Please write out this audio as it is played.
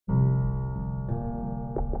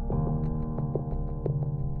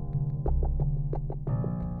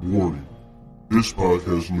Warning. This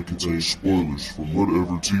podcast may contain spoilers from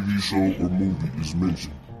whatever TV show or movie is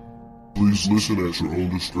mentioned. Please listen at your own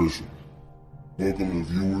discretion. Welcome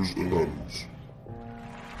to Viewers Anonymous.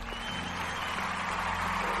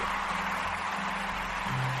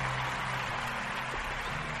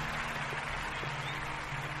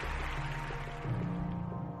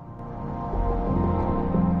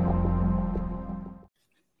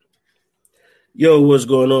 Yo, what's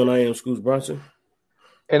going on? I am Scoots Bronson.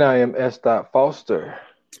 And I am S. Foster.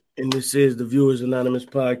 And this is the Viewers Anonymous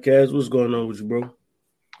podcast. What's going on with you, bro?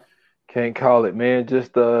 Can't call it, man.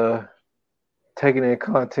 Just taking in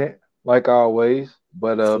content like always.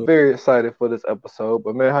 But Sure. Very excited for this episode.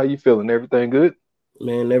 But man, how you feeling? Everything good?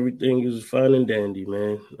 Man, everything is fine and dandy,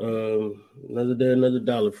 man. Another day, another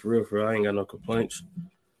dollar, for real. I ain't got no complaints.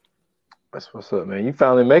 That's what's up, man. You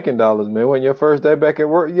finally making dollars, man. Wasn't your first day back at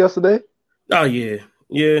work yesterday? Oh, yeah.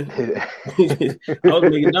 I was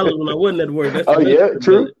making dollars when I wasn't at work. That's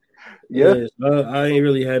True. Yeah. So I ain't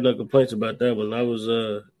really had no complaints about that one. I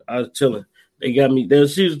was chilling. They got me.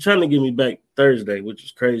 She was trying to get me back Thursday, which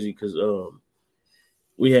is crazy because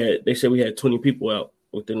they said we had 20 people out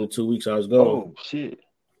within the 2 weeks I was gone. Oh shit.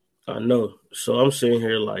 I know. So I'm sitting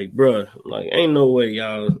here like, bruh, like ain't no way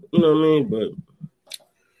y'all, you know what I mean? But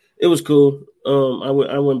it was cool. I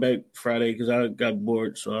went back Friday because I got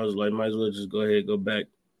bored, so I was like, might as well just go ahead, go back.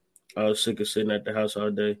 I was sick of sitting at the house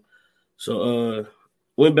all day. So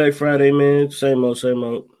went back Friday, man. Same old.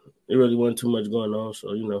 It really wasn't too much going on,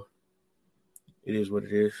 so you know, it is what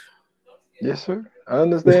it is. Yes, sir. I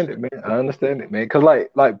understand it, man. Cause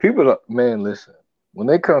like people, man, listen. When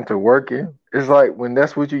they come to working, it's like when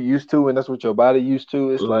that's what you're used to and that's what your body used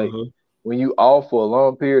to. It's like when you off for a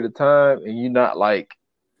long period of time and you're not like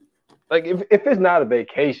if it's not a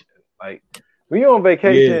vacation, like when you're on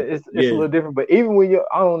vacation, it's a little different. But even when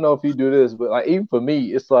I don't know if you do this, but like even for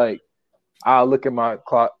me, it's like I'll look at my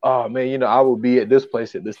clock. Oh man, you know I will be at this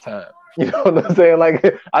place at this time. You know what I'm saying?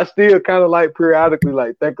 Like I still kind of like periodically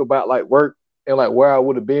like think about like work and like where I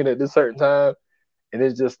would have been at this certain time, and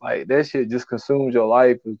it's just like that shit just consumes your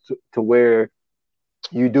life to where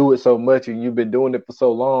you do it so much and you've been doing it for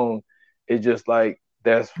so long. It's just like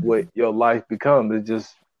that's what your life becomes. It's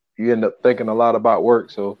just you end up thinking a lot about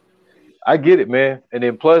work. So I get it, man. And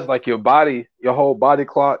then plus like your whole body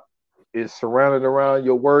clock is surrounded around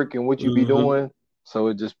your work and what you be doing. So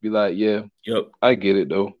it just be like, yeah, yep, I get it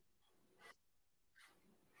though.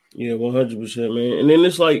 Yeah, 100%, man. And then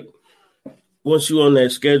it's like once you on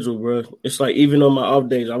that schedule, bro, it's like even on my off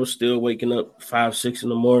days, I was still waking up 5, 6 in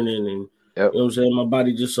the morning, and you know what I'm saying. My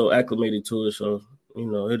body just so acclimated to it, so you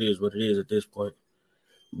know it is what it is at this point.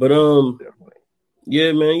 But Definitely.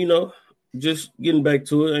 Yeah, man, you know, just getting back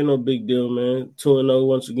to it, ain't no big deal, man. 2-0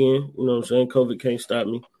 once again, you know what I'm saying. COVID can't stop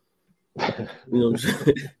me. You know what I'm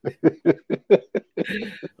saying.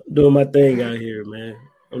 I'm doing my thing out here, man.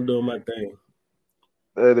 I'm doing my thing.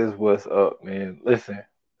 That is what's up, man. Listen,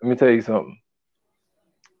 let me tell you something.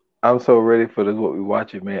 I'm so ready for this. What we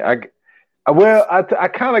watching, man. I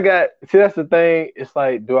kind of got. See, that's the thing. It's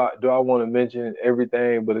like, do I want to mention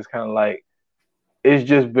everything? But it's kind of like, it's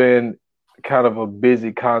just been kind of a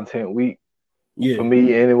busy content week for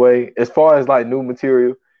me, anyway. As far as like new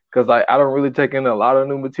material, because like I don't really take in a lot of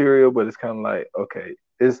new material, but it's kind of like, okay,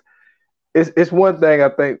 it's one thing I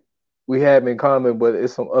think we have in common, but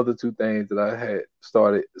it's some other two things that I had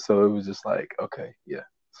started. So it was just like, okay, yeah.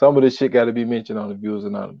 Some of this shit got to be mentioned on the Viewers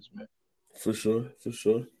Anonymous, man. For sure.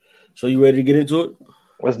 So you ready to get into it?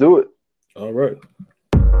 Let's do it. All right.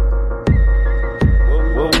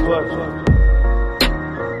 What we watching?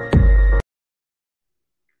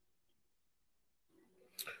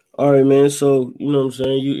 All right, man. So, you know what I'm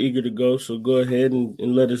saying? You eager to go. So go ahead and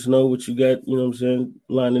let us know what you got, you know what I'm saying,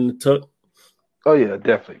 lying in the tuck. Oh, yeah,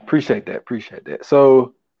 definitely. Appreciate that.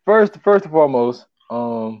 So first and foremost,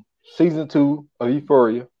 season 2 of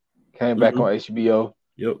Euphoria came back on HBO.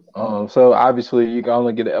 Yep. So obviously you can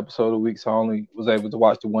only get an episode a week, so I only was able to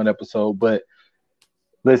watch the one episode. But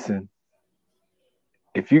listen,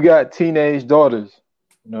 if you got teenage daughters,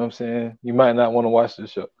 you know what I'm saying, you might not want to watch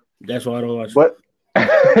this show. That's why I don't watch it. But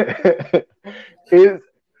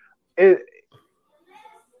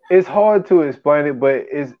it's hard to explain it, but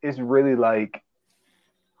it's really like,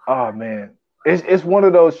 oh man, it's one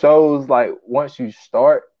of those shows like once you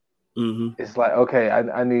start, it's like, okay,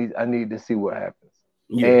 I need to see what happens.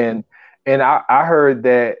 Yeah. And I heard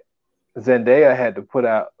that Zendaya had to put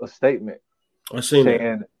out a statement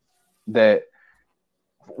saying that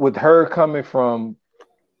with her coming from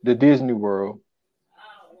the Disney World,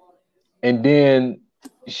 and then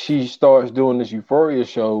she starts doing this Euphoria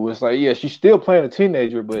show. It's like, yeah, she's still playing a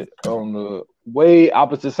teenager, but on the way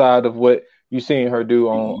opposite side of what you seen her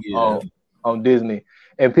do Yeah. on Disney.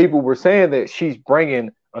 And people were saying that she's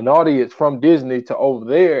bringing an audience from Disney to over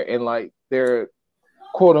there, and like they're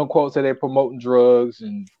quote unquote say they're promoting drugs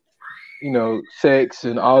and sex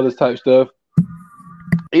and all this type of stuff.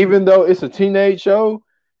 Even though it's a teenage show,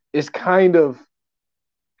 it's kind of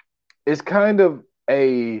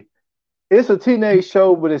a it's a teenage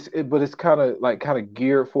show, but it's kind of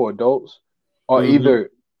geared for adults, or either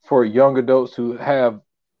for young adults who have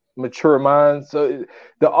mature minds. So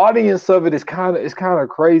the audience of it is kind of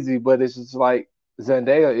crazy, but it's just like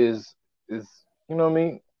Zendaya is you know what I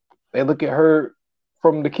mean? They look at her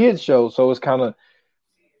from the kids show, so it's kind of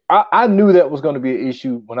I knew that was going to be an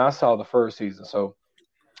issue when I saw the first season. So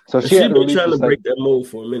she had to been release trying to break that mold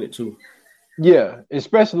for a minute too. Yeah,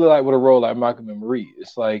 especially like with a role like Malcolm and Marie.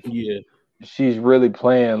 It's like she's really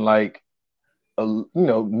playing like a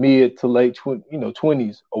mid to late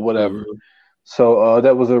 20s or whatever. Mm-hmm. So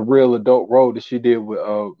that was a real adult role that she did with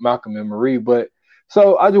Malcolm and Marie. But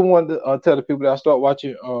so I just wanted to tell the people that I start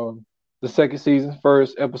watching the second season,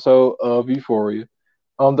 first episode of Euphoria.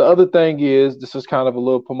 The other thing is this is kind of a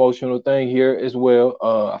little promotional thing here as well.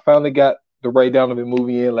 I finally got the Ray Donovan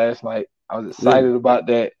movie in last night. I was excited about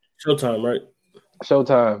that. Showtime, right?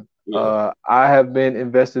 Showtime. Yeah. I have been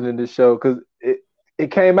invested in this show because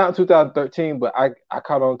it came out in 2013, but I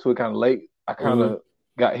caught on to it kind of late. I kind of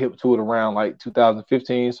got hip to it around like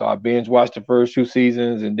 2015, so I binge watched the first 2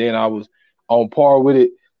 seasons, and then I was on par with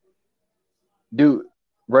it. Dude,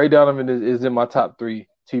 Ray Donovan is in my top 3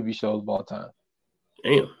 TV shows of all time.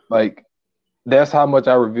 Damn. Like, that's how much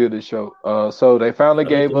I reviewed this show. So they finally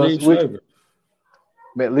gave us,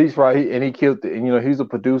 at least right, and he killed it. And he's a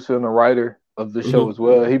producer and a writer of the show as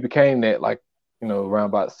well. He became that around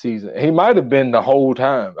about season. He might have been the whole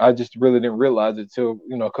time. I just really didn't realize it till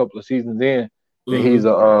a couple of seasons in that he's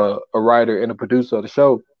a writer and a producer of the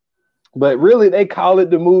show. But really, they call it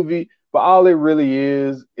the movie, but all it really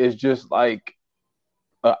is just like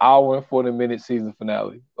an hour and 40-minute season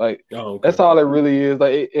finale. Like that's all it really is.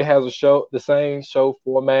 Like it has the same show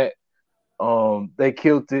format. They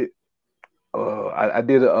killed it. I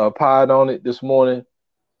did a pod on it this morning.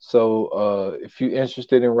 So if you're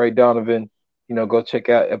interested in Ray Donovan, go check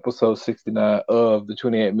out episode 69 of the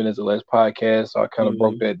 28 Minutes or Less podcast. So I kind of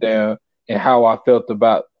broke that down and how I felt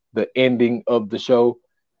about the ending of the show.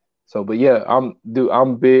 So, but yeah, I'm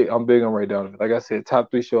big on Ray Donovan. Like I said, top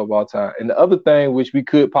 3 show of all time. And the other thing, which we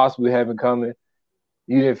could possibly have in common,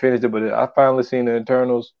 you didn't finish it, but I finally seen the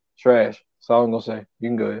Eternals. Trash. That's all I'm gonna say. You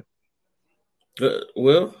can go ahead.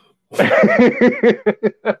 Well, I'll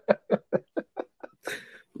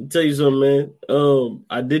tell you something, man.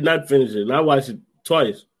 I did not finish it, and I watched it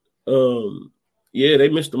twice. Yeah, they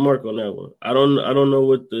missed the mark on that one. I don't know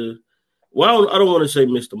what I don't want to say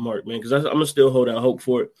missed the mark, man, because I'm gonna still hold out hope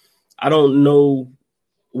for it. I don't know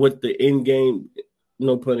what the end game,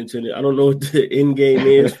 no pun intended. I don't know what the end game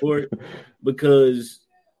is for it because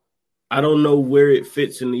I don't know where it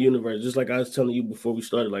fits in the universe. Just like I was telling you before we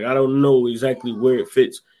started, like I don't know exactly where it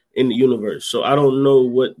fits in the universe. So I don't know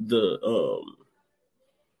what the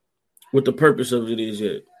purpose of it is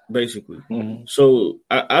yet, basically. So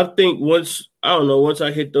I think once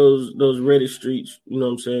I hit those Reddit streets, you know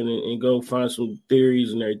what I'm saying, and go find some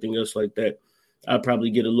theories and everything else like that, I'll probably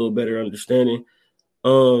get a little better understanding.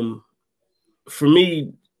 For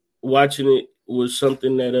me, watching it was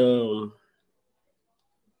something that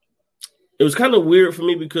it was kind of weird for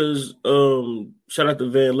me because shout out to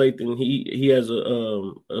Van Lathan. He has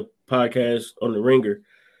a podcast on the Ringer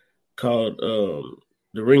called the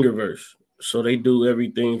Ringerverse. So they do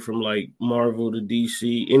everything from like Marvel to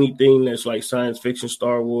DC, anything that's like science fiction,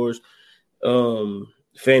 Star Wars,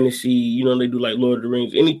 fantasy. They do like Lord of the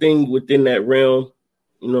Rings, anything within that realm.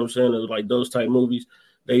 You know what I'm saying? Like those type movies.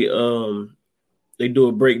 They do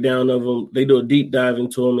a breakdown of them. They do a deep dive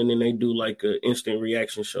into them, and then they do like an instant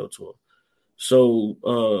reaction show to them.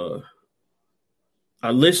 So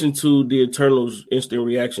I listened to the Eternals instant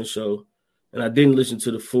reaction show, and I didn't listen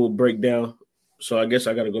to the full breakdown. So I guess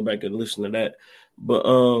I got to go back and listen to that. But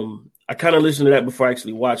I kind of listened to that before I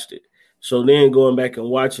actually watched it. So then going back and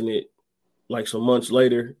watching it like some months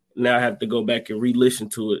later, now I have to go back and re-listen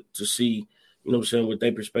to it to see, you know what I'm saying, what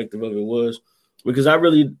their perspective of it was. Because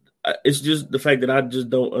it's just the fact that I just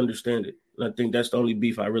don't understand it. And I think that's the only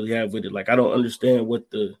beef I really have with it. Like, I don't understand what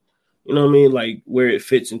you know what I mean? Like where it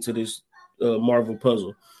fits into this Marvel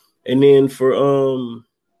puzzle. And then for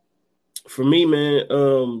me,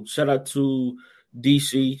 man, shout out to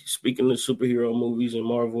DC. Speaking of superhero movies and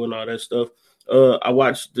Marvel and all that stuff, I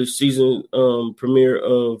watched the season premiere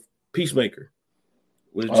of Peacemaker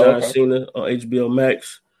with John Cena on HBO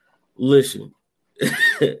Max. Listen,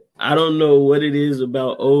 I don't know what it is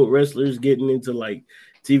about old wrestlers getting into like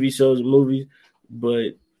TV shows and movies,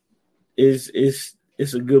 but it's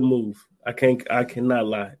a good move. I cannot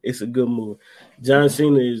lie. It's a good move. John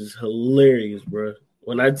Cena is hilarious, bro.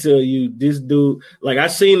 When I tell you this dude, like I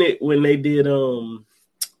seen it when they did what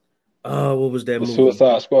was that The movie?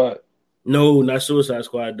 Suicide Squad. No, not Suicide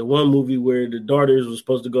Squad. The one movie where the daughters were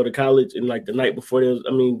supposed to go to college and like the night before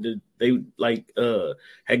they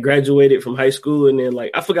had graduated from high school and then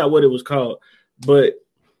like I forgot what it was called, but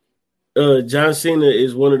John Cena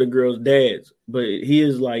is one of the girls' dads, but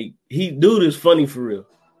dude is funny for real.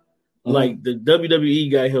 Mm-hmm. Like the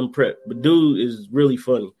WWE got him prepped, but dude is really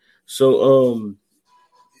funny. So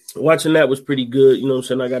watching that was pretty good. You know what I'm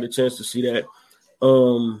saying? I got a chance to see that.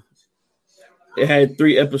 It had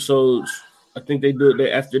 3 episodes. I think they do it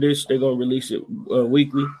after this. They're going to release it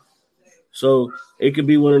weekly. So it could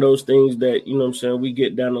be one of those things that, you know what I'm saying, we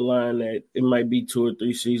get down the line that it might be 2 or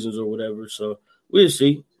 3 seasons or whatever. So we'll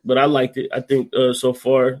see. But I liked it. I think so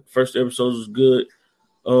far, first episode was good.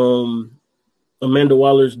 Amanda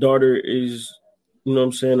Waller's daughter is, you know what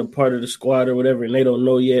I'm saying, a part of the squad or whatever, and they don't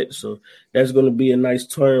know yet. So that's going to be a nice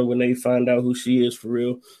turn when they find out who she is for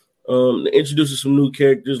real. They introduces some new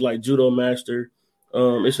characters like Judo Master.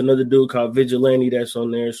 It's another dude called Vigilante that's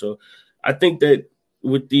on there. So I think that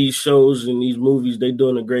with these shows and these movies, they're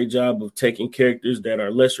doing a great job of taking characters that are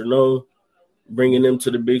lesser known, bringing them to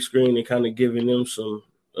the big screen and kind of giving them some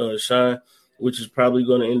shine, which is probably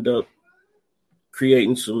going to end up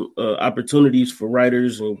creating some opportunities for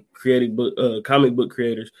writers and comic book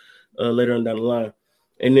creators later on down the line.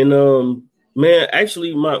 And then, man,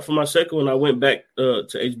 actually, for my second one, I went back to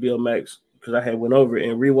HBO Max because I had went over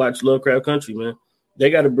and rewatched Lovecraft Country, man. They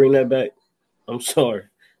got to bring that back. I'm sorry.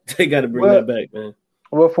 They got to bring that back, man.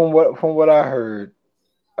 Well, from what I heard,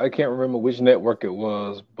 I can't remember which network it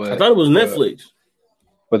was, but I thought it was Netflix.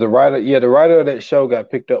 But the writer of that show got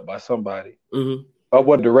picked up by somebody. Mm-hmm. Or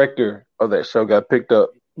what director of that show got picked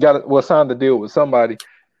up, signed a deal with somebody.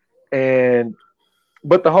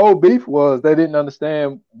 But the whole beef was they didn't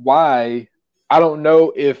understand why. I don't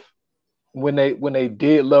know if when they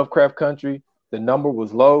did Lovecraft Country, the number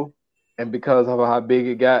was low, and because of how big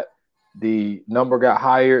it got, the number got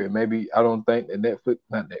higher, and maybe I don't think that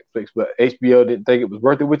not Netflix, but HBO didn't think it was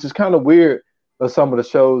worth it, which is kind of weird of some of the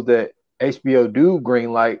shows that HBO do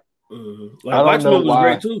green light. Mm-hmm. Like Watchmen was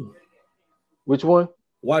great too. Which one?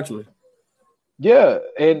 Watchmen. Yeah,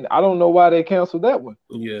 and I don't know why they canceled that one.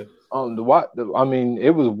 Yeah. I mean,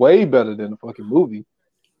 it was way better than the fucking movie.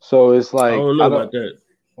 So it's like I don't know about that.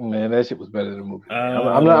 Man, that shit was better than the movie.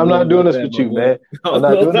 I'm not doing this with you, man. I'm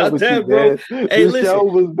not doing this with you, bro. Hey, listen. Show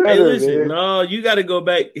was better, man. No, you got to go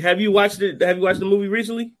back. Have you watched it? Have you watched the movie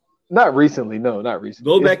recently? Not recently. No, not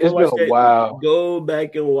recently. Go back and watch that. Wow. Go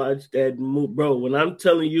back and watch that movie, bro. When I'm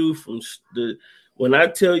telling you when I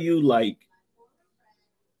tell you like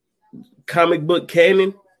comic book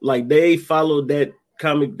canon, like they followed that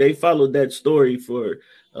story for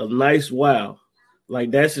a nice while.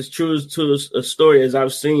 Like that's as true to a story as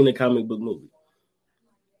I've seen a comic book movie.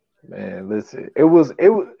 Man, listen, it was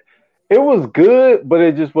good, but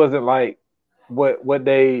it just wasn't like what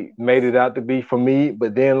they made it out to be for me.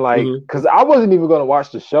 But then like, because I wasn't even gonna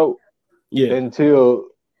watch the show, until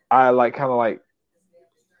I like kind of like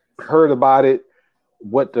heard about it,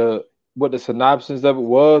 what the synopsis of it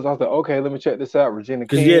was. I was like, okay, let me check this out. Regina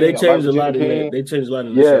King. Because they changed a lot in that. They changed a lot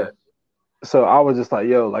in the show. So I was just like,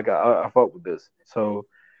 yo, like I fuck with this. So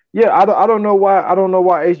yeah, I don't know why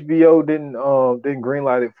HBO didn't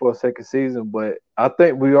greenlight it for a second season, but I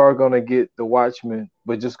think we are gonna get the Watchmen,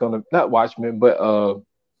 but just gonna not Watchmen, but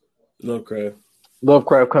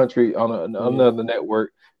Lovecraft Country on another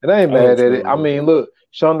network. And I ain't mad at it. I mean, look,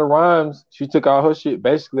 Shonda Rhimes, she took all her shit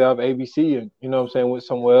basically off ABC and you know what I'm saying, went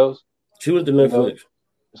somewhere else. She went to Netflix. You know?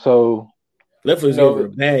 So Netflix gave her a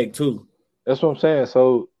bag too. That's what I'm saying.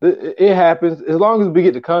 So it happens. As long as we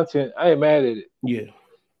get the content, I ain't mad at it.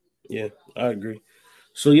 Yeah, I agree.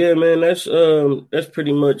 So yeah, man, that's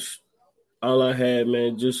pretty much all I had,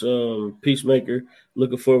 man. Just Peacemaker.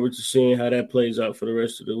 Looking forward to seeing how that plays out for the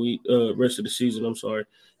rest of the week, rest of the season. I'm sorry.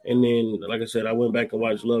 And then, like I said, I went back and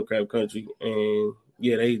watched Lovecraft Country, and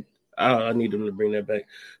yeah, I need them to bring that back.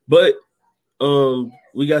 But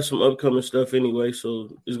we got some upcoming stuff anyway, so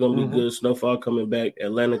it's gonna be good. Snowfall coming back,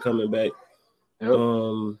 Atlanta coming back. Yep.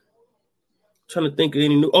 Trying to think of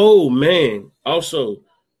any new. Oh man! Also,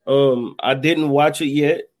 I didn't watch it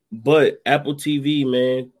yet, but Apple TV,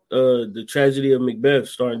 man, The Tragedy of Macbeth,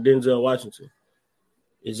 starring Denzel Washington,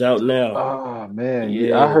 is out now. Oh man,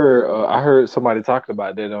 yeah. I heard somebody talking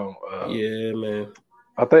about that on. Yeah, man.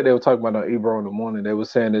 I think they were talking about on Ebro in the morning. They were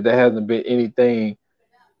saying that there hasn't been anything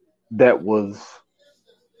that was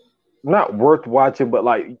not worth watching, but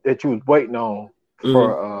like that you was waiting on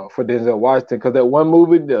for Denzel Washington. Because that one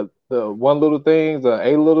movie, the one little things,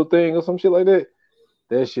 a little thing or some shit like that,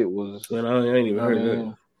 that shit was. Man, I ain't even heard of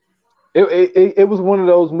that. It was one of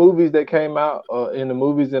those movies that came out in the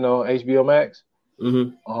movies and on HBO Max.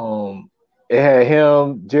 Mm-hmm. It had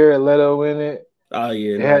him, Jared Leto in it. Oh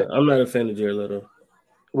yeah, I'm not a fan of Jared Leto.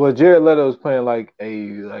 Well, Jared Leto is playing like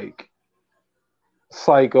a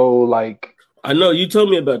psycho, like. I know you told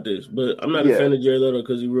me about this, but I'm not a fan of Jared Leto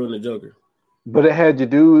because he ruined the Joker. But it had you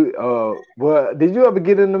do. Well, did you ever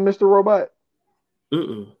get into Mr. Robot?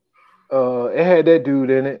 It had that dude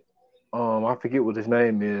in it. I forget what his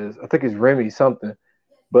name is. I think it's Remy something.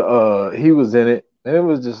 But he was in it, and it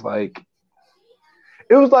was just like.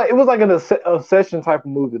 It was like an obsession type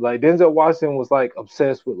of movie. Like Denzel Washington was like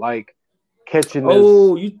obsessed with like catching this.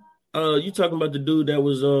 Oh, you talking about the dude that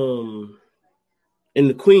was in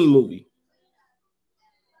the Queen movie?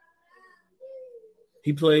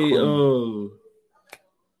 He played the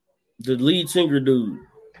lead singer dude.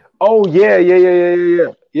 Oh yeah.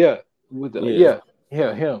 With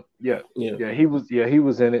him. Yeah. He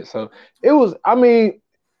was in it. So it was. I mean,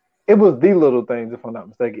 it was The Little Things, if I'm not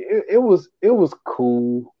mistaken. It was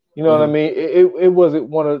cool. You know what I mean? It wasn't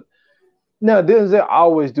one of. Now Denzel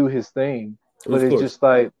always do his thing, but it's just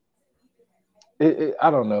like. I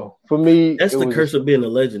don't know. For me, that's the curse of being a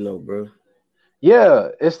legend, though, bro. Yeah,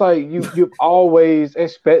 it's like you've always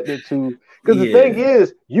expected to, because the thing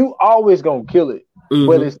is, you always gonna kill it,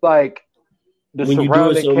 but it's like the when you do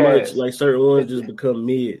it so cast, much, like certain ones just become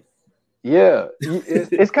mid. Yeah,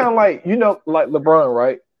 it's kind of like like LeBron,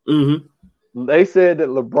 right? Mm-hmm. They said that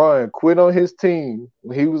LeBron quit on his team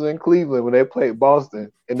when he was in Cleveland when they played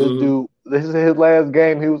Boston, and this dude, this is his last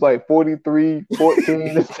game. He was like 43, 14,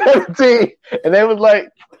 and 17, and they was like,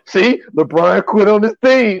 "See, LeBron quit on his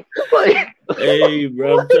team." Like. Hey,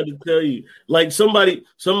 bro, I'm trying to tell you. Like somebody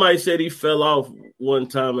said he fell off one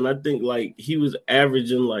time, and I think like he was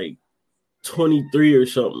averaging like 23 or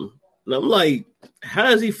something. And I'm like, how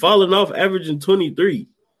is he falling off averaging 23?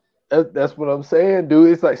 That's what I'm saying,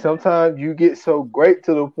 dude. It's like sometimes you get so great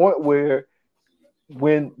to the point where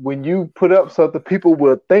when you put up something, people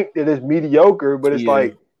will think that it's mediocre, but it's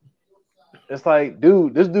like,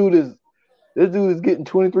 dude, this dude is getting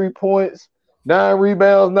 23 points. 9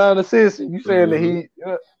 rebounds, 9 assists. You saying that he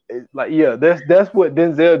like that's what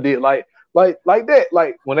Denzel did. Like that.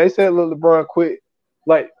 Like when they said LeBron quit,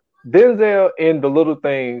 like Denzel in The Little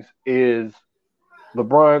Things is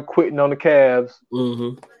LeBron quitting on the Cavs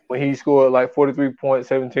when he scored like 43 points,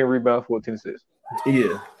 17 rebounds, 14 assists.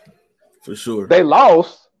 Yeah, for sure. They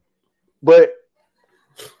lost, but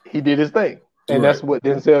he did his thing, and that's what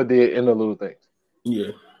Denzel did in The Little Things.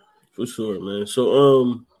 Yeah, for sure, man.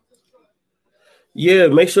 So yeah,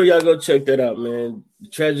 make sure y'all go check that out, man. The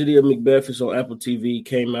Tragedy of Macbeth is on Apple TV.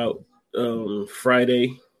 Came out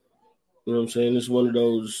Friday. You know what I'm saying? It's one of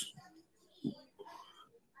those.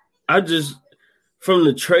 From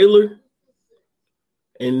the trailer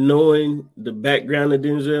and knowing the background of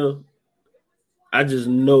Denzel, I just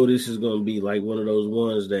know this is gonna be like one of those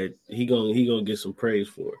ones that he gonna get some praise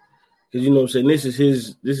for. Because you know what I'm saying, this is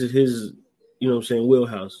his, you know what I'm saying,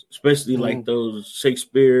 wheelhouse, especially like those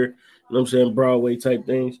Shakespeare, you know what I'm saying, Broadway type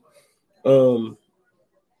things. So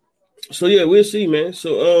yeah, we'll see, man.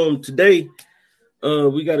 So today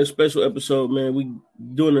we got a special episode, man. We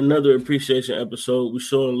doing another appreciation episode. We're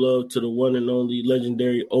showing love to the one and only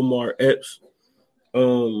legendary Omar Epps.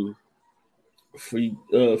 For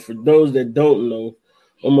those that don't know,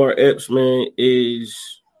 Omar Epps, man, he's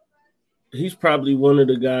probably one of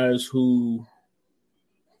the guys who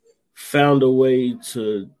found a way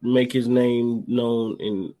to make his name known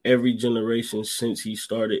in every generation since he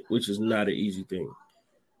started, which is not an easy thing.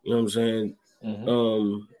 You know what I'm saying?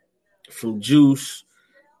 Mm-hmm. From Juice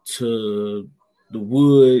to The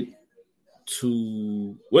Wood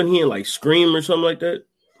to, wasn't he in like Scream or something like that?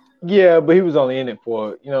 Yeah, but he was only in it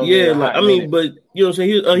for, you know. Yeah, like I mean, but you know what I'm saying?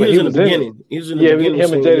 He was in the beginning. He was in the beginning.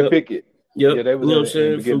 Him and Jada Pinkett. Yep. Yeah, they was, you know what I'm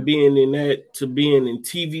saying? From being in that to being in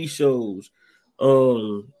TV shows.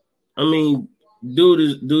 I mean,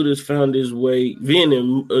 dude has found his way being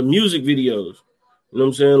in music videos. You know what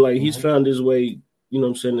I'm saying? Like he's found his way, you know what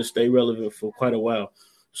I'm saying, to stay relevant for quite a while.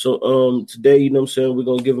 So today, you know what I'm saying, we're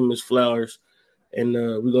gonna give him his flowers and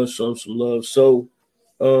we're gonna show him some love. So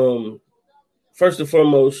first and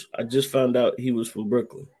foremost, I just found out he was from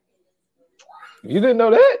Brooklyn. You didn't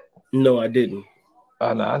know that? No, I didn't.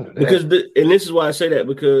 Oh, no, I knew that. Because and this is why I say that,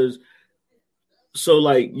 because so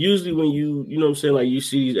like usually when you know what I'm saying, like you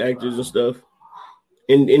see these actors and stuff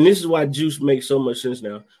and this is why Juice makes so much sense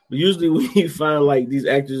now. But usually when you find like these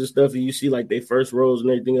actors and stuff, and you see like their first roles and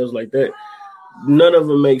everything else like that, none of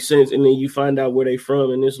them make sense. And then you find out where they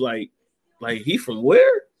from, and it's like he from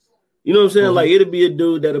where? You know what I'm saying? Like it'll be a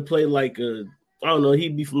dude that'll play like I don't know,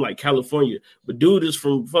 he'd be from like California, but dude is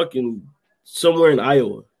from fucking somewhere in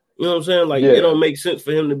Iowa. You know what I'm saying? Like it don't make sense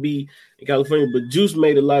for him to be in California, but Juice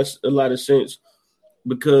made a lot of sense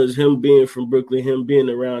because him being from Brooklyn, him being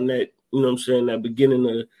around that, you know what I'm saying, that beginning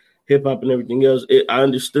of hip hop and everything else. I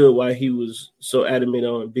understood why he was so adamant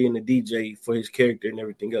on being a DJ for his character and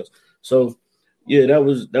everything else. So yeah, that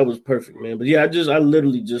was perfect, man. But yeah, I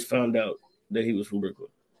literally just found out that he was from Brooklyn.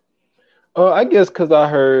 I guess because I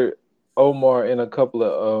heard Omar in a couple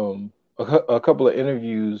of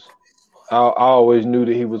interviews. I always knew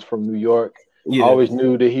that he was from New York. Yeah. I always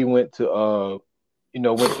knew that he went to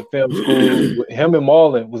went to film school. Him and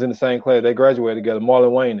Marlon was in the same class. They graduated together.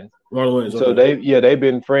 Marlon Wayans. So they've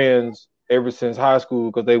been friends ever since high school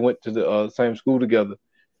because they went to the same school together.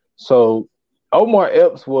 So Omar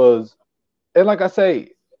Epps was, and like I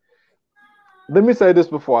say, let me say this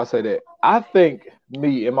before I say that. I think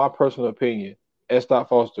me, in my personal opinion, S.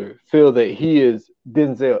 Foster, feel that he is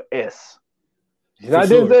Denzel S. He's not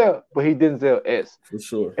Denzel, but he Denzel S. For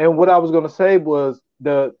sure. And what I was going to say was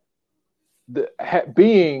the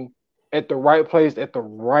being at the right place at the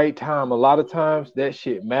right time. A lot of times that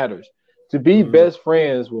shit matters. To be best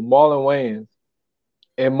friends with Marlon Wayans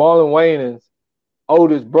and Marlon Wayans'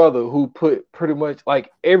 oldest brother, who put pretty much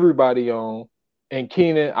like everybody on, and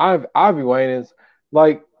Keenan Ivy Wayans,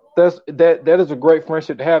 like that is a great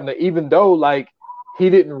friendship to have. Now, even though like he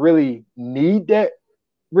didn't really need that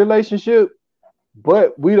relationship,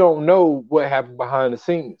 but we don't know what happened behind the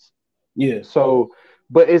scenes. Yeah. So,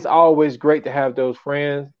 but it's always great to have those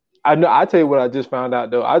friends. I know. I tell you what I just found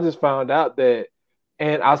out though. I just found out that,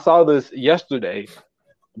 and I saw this yesterday,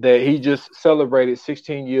 that he just celebrated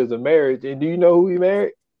 16 years of marriage. And do you know who he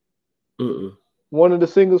married? One of the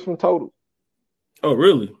singers from Total. Oh,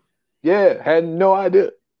 really? Yeah, had no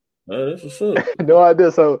idea. That's what's up. No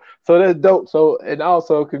idea. So that's dope. So, and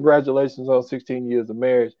also congratulations on 16 years of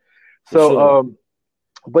marriage. So,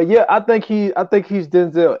 but yeah, I think he's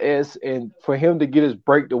Denzel S. And for him to get his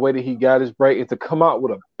break the way that he got his break and to come out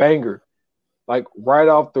with a banger, like right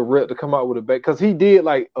off the rip, to come out with a banger, because he did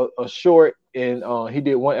like a short and he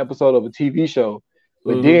did one episode of a TV show,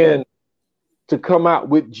 but then to come out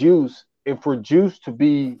with Juice. And for Juice to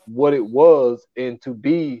be what it was and to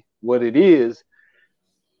be what it is,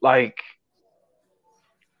 like,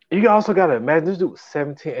 you also got to imagine this dude was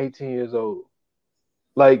 17, 18 years old.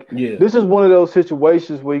 Like, This is one of those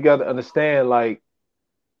situations where you got to understand, like,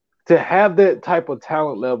 to have that type of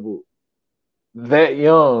talent level that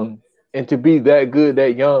young and to be that good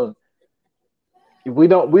that young, we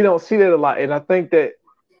don't see that a lot. And I think that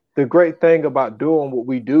the great thing about doing what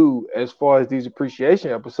we do as far as these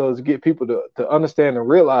appreciation episodes is get people to understand and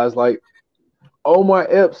realize, like, Omar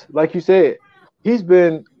Epps, like you said, he's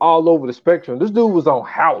been all over the spectrum. This dude was on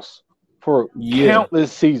House for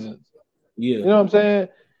countless seasons. Yeah. You know what I'm saying?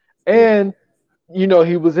 And,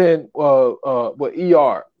 he was in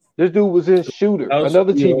ER. This dude was in Shooter,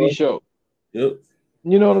 another TV show. Yep.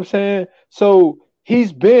 You know what I'm saying? So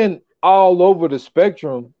he's been all over the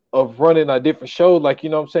spectrum of running a different show. Like, you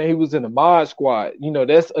know what I'm saying? He was in the Mod Squad.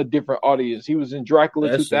 That's a different audience. He was in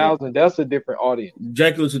Dracula 2000. That's a different audience.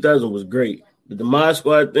 Dracula 2000 was great. But the Mod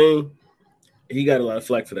Squad thing, he got a lot of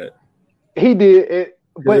flack for that. He did.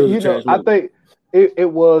 But, I think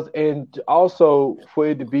it was, and also for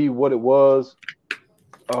it to be what it was,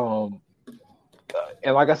 and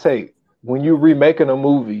like I say, when you're remaking a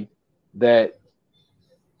movie that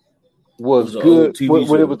was good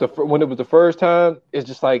when it was the first time, it's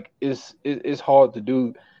just like it's hard to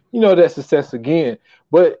do, that success again.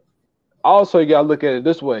 But also you gotta look at it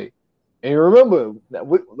this way, and remember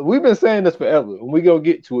we've been saying this forever, and we gonna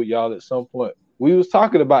get to it, y'all, at some point. We was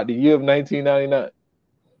talking about the year of 1999.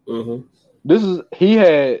 He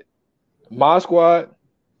had My Squad,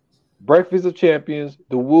 Breakfast of Champions,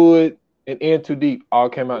 The Wood, and In Too Deep all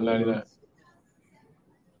came out in 99.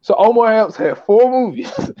 So Omar Epps had 4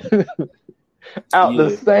 movies out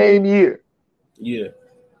the same year. Yeah.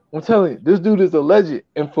 I'm telling you, this dude is a legend.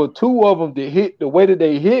 And for 2 of them to hit the way that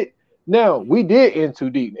they hit, now we did In Too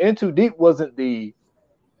Deep. In Too Deep wasn't the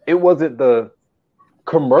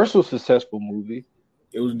commercial successful movie.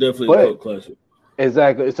 It was definitely a cult classic.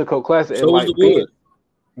 Exactly. It's a cult classic. So was The Wood.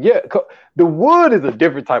 Yeah, The Wood is a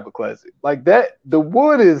different type of classic. Like that, The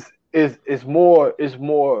Wood is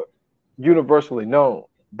more universally known.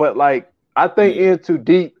 But like I think In Too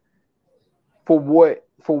Deep for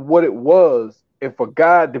what it was, and for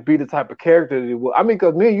God to be the type of character that he was. I mean,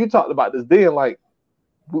 because me and you talked about this then, like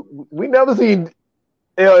we never seen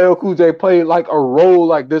LL Cool J play like a role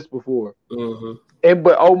like this before. Mm-hmm.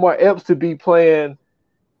 But Omar Epps to be playing,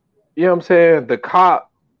 you know what I'm saying, the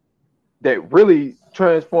cop that really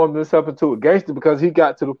transformed himself into a gangster because he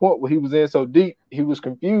got to the point where he was in so deep, he was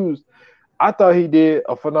confused. I thought he did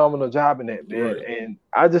a phenomenal job in that, man. Right. And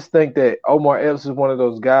I just think that Omar Epps is one of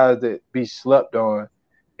those guys that be slept on.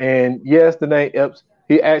 And yes, the name Epps,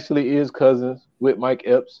 he actually is cousins with Mike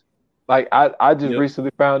Epps. Like I just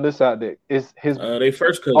recently found this out that it's his they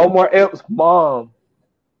first cousin. Omar Epps' mom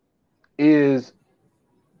is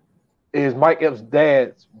Mike Epps'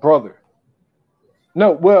 dad's brother.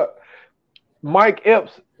 No, well, Mike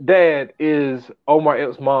Epps' dad is Omar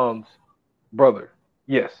Epps' mom's brother.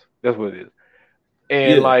 Yes, that's what it is.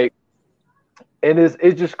 And like, and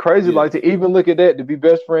it's just crazy, like to even look at that, to be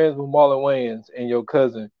best friends with Marlon Wayans and your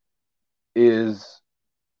cousin is,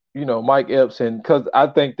 you know, Mike Epps. And because I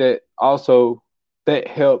think that also that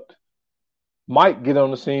helped Mike get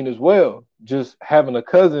on the scene as well. Just having a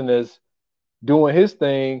cousin that's doing his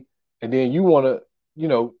thing, and then you want to, you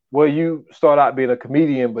know, well, you start out being a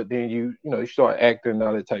comedian, but then you start acting and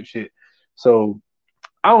all that type shit. So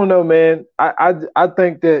I don't know, man. I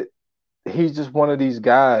think that he's just one of these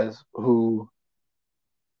guys who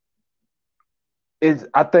is,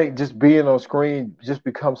 I think, just being on screen just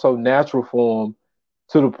becomes so natural for him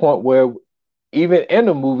to the point where even in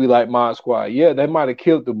a movie like Mod Squad, yeah, they might have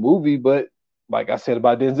killed the movie, but like I said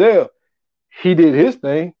about Denzel, he did his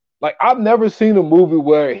thing. Like, I've never seen a movie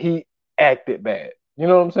where he acted bad. You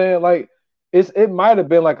know what I'm saying? Like, it might have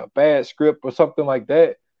been like a bad script or something like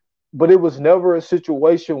that, but it was never a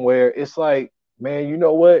situation where it's like, man, you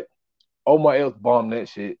know what? Omar Epps bombed that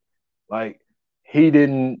shit. Like, he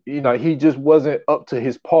didn't, he just wasn't up to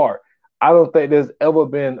his par. I don't think there's ever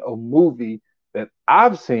been a movie that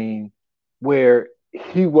I've seen where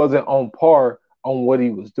he wasn't on par on what he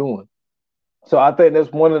was doing. So I think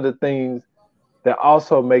that's one of the things that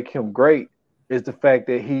also make him great is the fact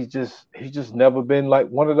that he's just never been like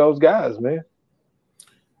one of those guys, man.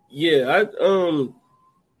 Yeah,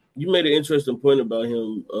 you made an interesting point about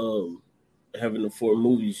him having the 4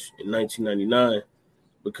 movies in 1999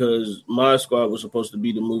 because My Squad was supposed to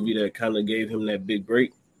be the movie that kind of gave him that big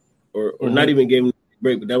break, or not even gave him a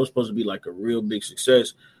break, but that was supposed to be like a real big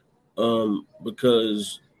success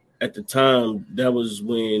because at the time that was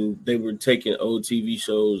when they were taking old TV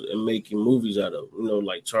shows and making movies out of them.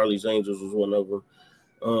 Like Charlie's Angels was one of them.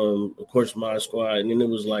 Of course, My Squad, and then there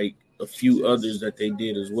was like a few others that they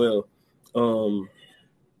did as well.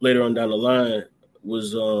 Later on down the line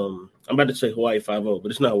was I'm about to say Hawaii 5-0,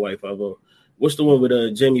 but it's not Hawaii 5-0. What's the one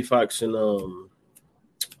with Jamie Foxx and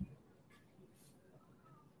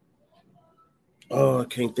I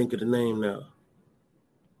can't think of the name now.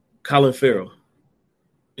 Colin Farrell.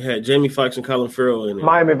 It had Jamie Foxx and Colin Farrell in it.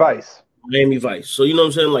 Miami Vice. So you know what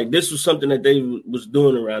I'm saying? Like, this was something that they was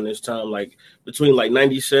doing around this time, like between like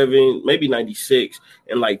 97, maybe 96,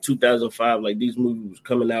 and like 2005. Like, these movies was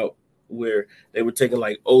coming out where they were taking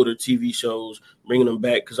like older TV shows, bringing them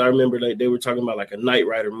back. Because I remember like they were talking about like a Knight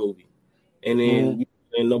Rider movie, and then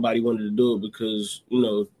and nobody wanted to do it because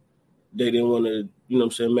they didn't want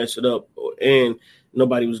to mess it up, and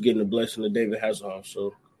nobody was getting the blessing of David Hasselhoff.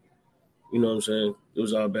 So you know what I'm saying, it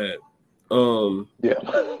was all bad. Yeah.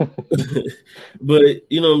 But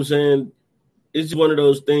you know what I'm saying, it's one of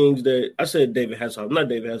those things that I said David Hasselhoff, not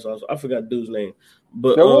David Hasselhoff. I forgot dude's name,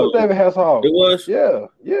 but that was David Hasselhoff. It was. Yeah.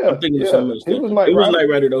 I'm thinking of something else. It was Knight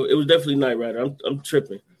Rider though. It was definitely Knight Rider. I'm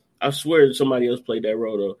tripping. I swear somebody else played that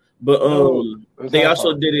role though. But they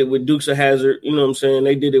also did it with Dukes of Hazzard. You know what I'm saying?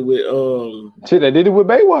 They did it with they did it with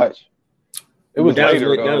Baywatch. It was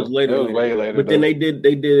later. That was later. It was way later. But then they did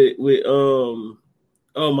it with oh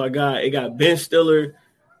my God, it got Ben Stiller,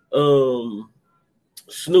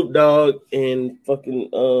 Snoop Dogg, and fucking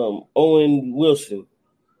Owen Wilson.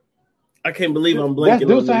 I can't believe I'm blanking.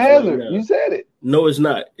 That's Dukes of Hazzard. Right, you said it. No, it's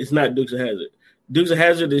not. It's not Dukes of Hazzard. Dukes of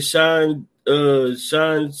Hazzard is Sean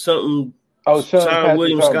something. Oh, Sean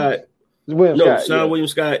William Scott. Sean William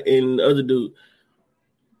Scott and the other dude.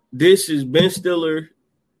 This is Ben Stiller,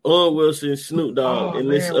 Owen Wilson, Snoop Dogg,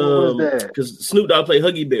 and this because Snoop Dogg played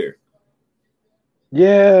Huggy Bear.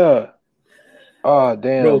 Yeah. Oh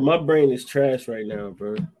damn, bro, my brain is trash right now,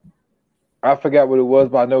 bro. I forgot what it was,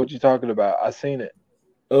 but I know what you're talking about. I seen it.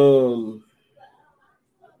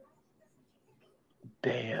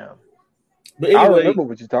 Damn. But anyway, I remember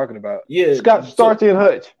what you're talking about. Yeah, Starsky and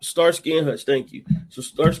Hutch. Starsky and Hutch, thank you. So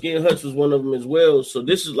Starsky and Hutch was one of them as well. So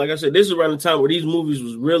this is, like I said, this is around the time where these movies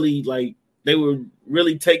was really like they were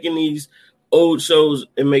really taking these old shows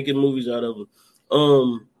and making movies out of them.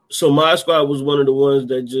 So my squad was one of the ones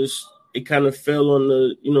that just it kind of fell on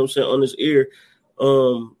the, you know what I'm saying, on his ear.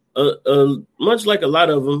 Much like a lot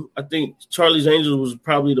of them, I think Charlie's Angels was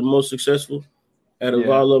probably the most successful out of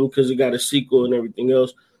all of them because it got a sequel and everything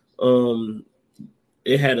else.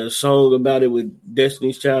 It had a song about it with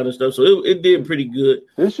Destiny's Child and stuff, so it did pretty good.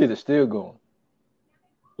 This shit is still going.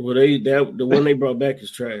 Well, the one they brought back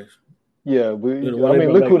is trash. Yeah, I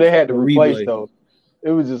mean, look who they had to replace though.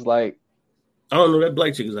 It was just like I don't know, that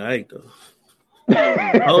black chick is alright though.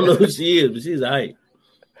 I don't know who she is, but she's alright.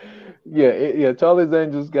 Yeah, Charlie's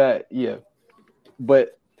Angels got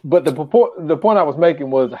but the point I was making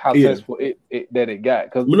was how successful that it got,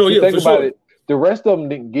 because think about it, the rest of them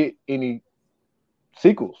didn't get any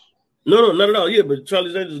sequels. No, not at all. Yeah, but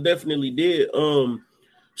Charlie's Angels definitely did.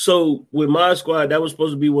 So with my squad, that was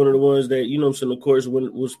supposed to be one of the ones that, you know what I'm saying, of course, when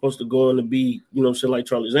it was supposed to go on to be, you know what I'm saying, like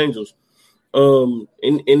Charlie's Angels. And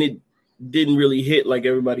it didn't really hit like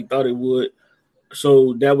everybody thought it would.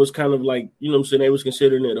 So that was kind of like, you know what I'm saying, they was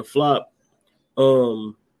considering it a flop.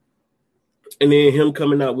 And then him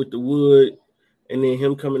coming out with The Wood, and then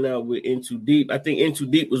him coming out with In Too Deep. I think In Too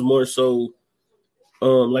Deep was more so,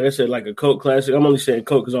 like I said, like a cult classic. I'm only saying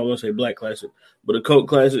cult because I don't want to say black classic, but a cult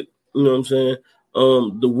classic, you know what I'm saying?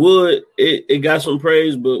 The Wood, it got some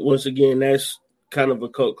praise, but once again, that's kind of a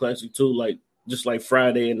cult classic too, like just like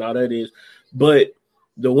Friday and all that is. But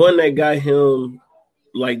the one that got him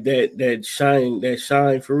like that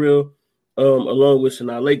shine for real, along with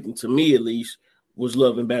Sanaa Lathan, to me at least, was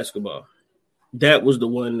Love and Basketball. That was the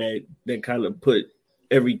one that kind of put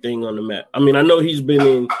everything on the map. I mean, I know he's been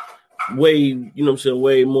in way, you know what I'm saying,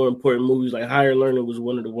 way more important movies. Like Higher Learning was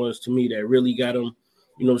one of the ones to me that really got him,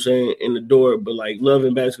 you know what I'm saying, in the door. But like Love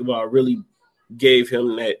and Basketball really gave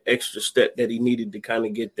him that extra step that he needed to kind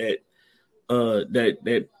of get that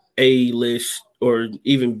that A list or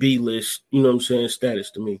even B list, you know what I'm saying, status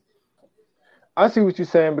to me. I see what you're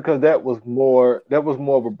saying, because that was more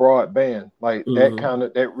of a broad band. Like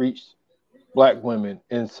that reached black women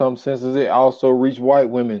in some senses. It also reached white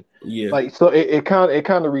women. Yeah. Like, so it kind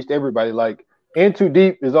of reached everybody. Like In Too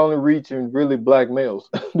Deep is only reaching really black males,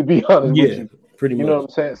 to be honest with you. Pretty much. You know what I'm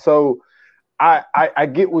saying? So I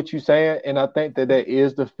get what you're saying, and I think that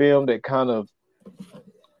is the film that kind of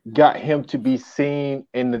got him to be seen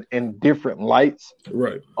in different lights.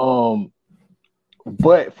 Right.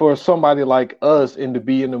 But for somebody like us, and to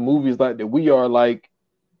be in the movies like that we are, like,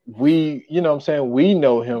 we, you know what I'm saying, we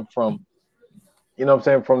know him from, you know what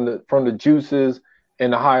I'm saying, from the Juices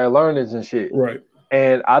and the Higher Learners and shit. Right.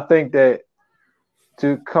 And I think that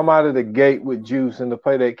to come out of the gate with Juice and to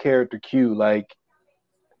play that character Q, like,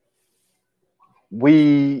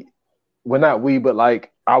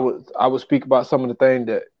 I would speak about some of the things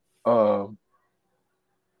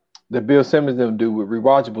that Bill Simmons them do with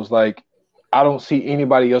rewatchables. Like, I don't see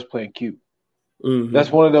anybody else playing Q. Mm-hmm.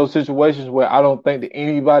 That's one of those situations where I don't think that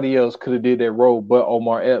anybody else could have did that role but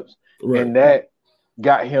Omar Epps. Right. And that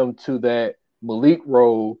got him to that Malik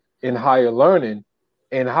role in Higher Learning.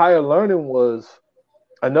 And Higher Learning was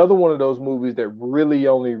another one of those movies that really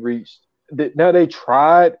only reached. Now they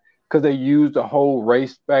tried, because they used the whole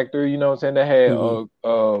race factor. You know what I'm saying? They had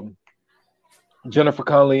Jennifer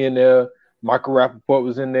Connelly in there. Michael Rappaport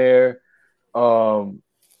was in there.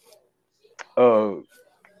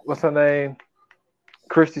 What's her name?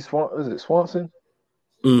 Christy Swanson?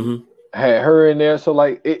 Mm-hmm. Had her in there. So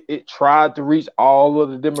like it tried to reach all of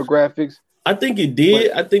the demographics. I think it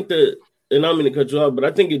did. I think and I'm going to cut you off, but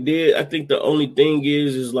I think it did. I think the only thing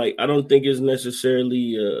is like, I don't think it's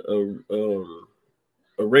necessarily a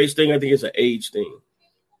race thing. I think it's an age thing.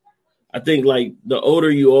 I think like the older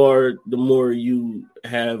you are, the more you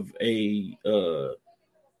have a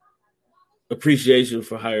appreciation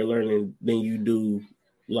for Higher Learning than you do,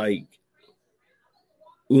 like,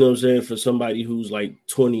 you know what I'm saying, for somebody who's like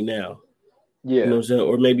 20 now. Yeah. You know what I'm saying?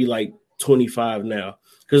 Or maybe like 25 now.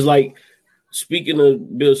 Because like, speaking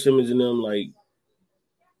of Bill Simmons and them, like,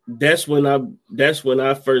 that's when I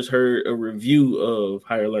first heard a review of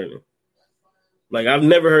Higher Learning. Like, I've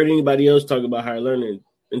never heard anybody else talk about Higher Learning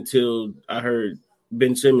until I heard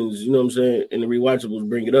Ben Simmons, you know what I'm saying, and the rewatchables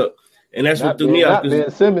bring it up. And that's what threw me off. Ben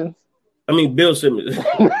Simmons. I mean, Bill Simmons.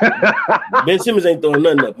 Ben Simmons ain't throwing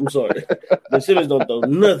nothing up. I'm sorry. Ben Simmons don't throw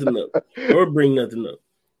nothing up or bring nothing up.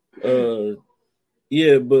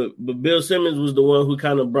 Yeah, but Bill Simmons was the one who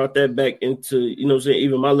kind of brought that back into, you know what I'm saying,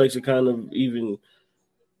 even my lexicon of even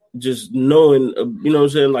just knowing, you know what I'm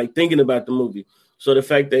saying, like thinking about the movie. So the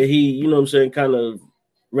fact that he, you know what I'm saying, kind of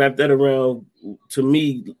wrapped that around, to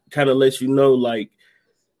me, kind of lets you know, like,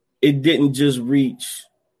 it didn't just reach.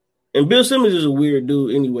 And Bill Simmons is a weird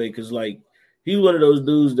dude anyway, because, like, he's one of those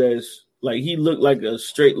dudes that's like he looked like a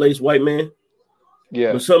straight laced white man,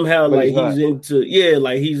 Yeah, but somehow but like he's not. he's into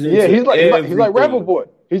like he's Yeah, into he's like everything. Rappaport.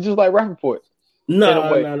 He's just like Rappaport in a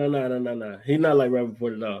No. way. He's not like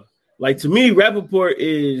Rappaport at all. Like to me, Rappaport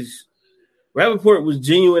was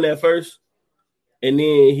genuine at first, and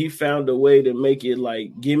then he found a way to make it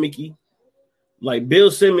like gimmicky. Like Bill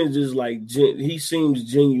Simmons is like he seems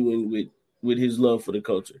genuine with his love for the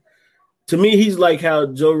culture. To me, he's like how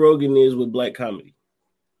Joe Rogan is with black comedy.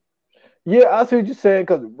 Yeah, I see what you're saying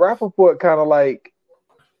because Rappaport kind of like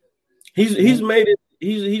he's made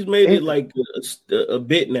it like a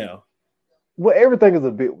bit now. Well, everything is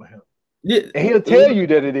a bit with him. Yeah, and he'll tell you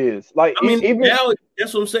that it is. Like I mean, even now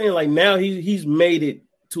that's what I'm saying. Like now he's made it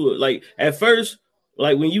to it. Like at first,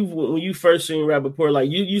 like when you first seen Rappaport,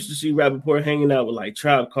 like you used to see Rappaport hanging out with like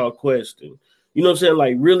Tribe Called Quest and you know what I'm saying,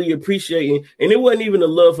 like really appreciating. And it wasn't even the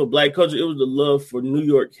love for black culture; it was the love for New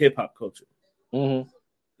York hip hop culture. Mm-hmm.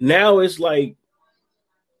 Now it's like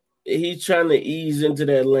he's trying to ease into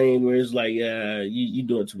that lane where it's like, you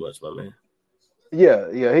doing too much, my man.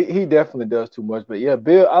 Yeah, he definitely does too much. But yeah,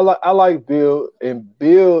 Bill, I like Bill, and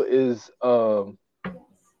Bill is I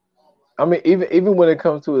mean, even when it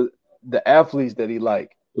comes to the athletes that he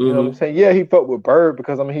like, you know what I'm saying? Yeah, he fucked with Bird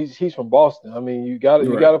because I mean he's from Boston. I mean you gotta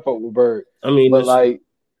fuck with Bird. I mean, but like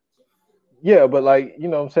you know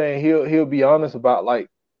what I'm saying, he'll be honest about like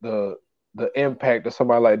the impact that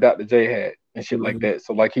somebody like Dr. J had and shit like that.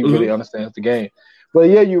 So like he really understands the game. But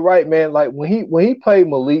yeah, you're right, man. Like when he played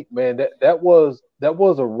Malik, man, that was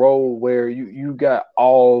a role where you got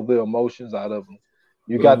all the emotions out of him.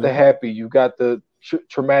 You got the happy, you got the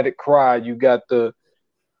traumatic cry, you got the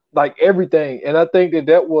like everything. And I think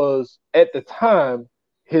that was at the time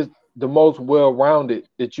the most well-rounded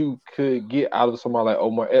that you could get out of somebody like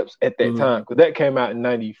Omar Epps at that time, because that came out in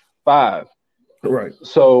 '95. Right.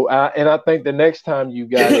 So and I think the next time you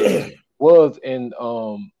got it was in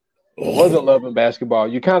wasn't Love and Basketball.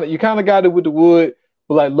 You kind of got it with the Wood,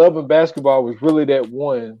 but like Love and Basketball was really that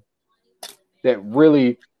one that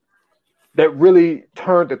really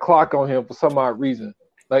turned the clock on him for some odd reason.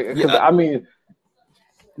 Like because I mean,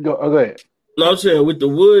 go ahead. No, I'm saying with the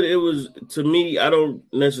Wood, it was to me. I don't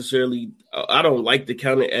like to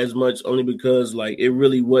count it as much only because like it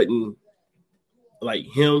really wasn't like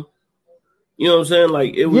him. You know what I'm saying?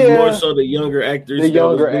 Like it was more so the younger actors that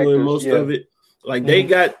was doing most of it. Like they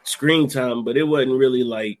got screen time, but it wasn't really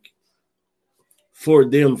like for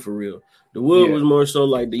them for real. The Wood was more so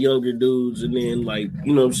like the younger dudes, and then like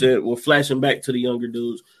you know what I'm saying, we're flashing back to the younger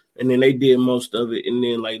dudes, and then they did most of it, and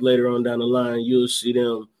then like later on down the line, you'll see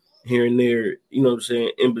them here and there, you know what I'm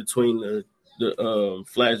saying, in between the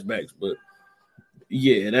flashbacks. But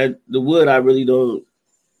yeah, that the Wood I really don't.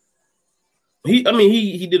 He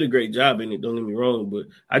did a great job in it. Don't get me wrong, but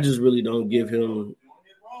I just really don't give him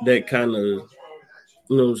that kind of, you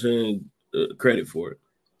know what I'm saying, credit for it.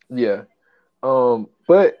 Yeah,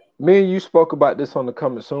 but me and you spoke about this on the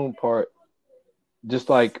coming soon part,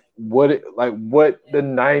 just like what the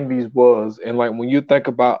 '90s was, and like when you think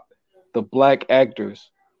about the black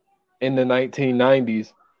actors in the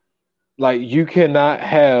 1990s, like you cannot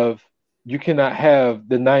have the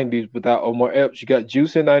 '90s without Omar Epps. You got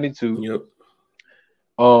Juice in '92. Yep.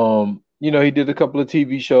 You know, he did a couple of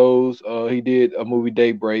TV shows. He did a movie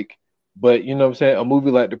Daybreak, but you know what I'm saying, a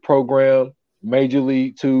movie like The Program, Major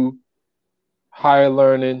League 2, Higher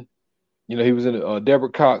Learning. You know, he was in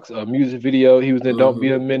Deborah Cox music video. He was in Don't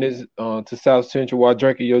Be a Menace to South Central while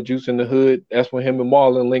drinking your juice in the hood. That's when him and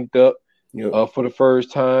Marlon linked up for the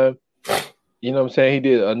first time. You know what I'm saying? He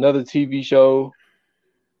did another TV show.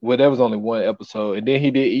 Well, that was only one episode. And then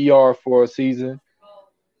he did ER for a season.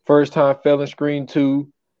 First Time Felon Screen 2.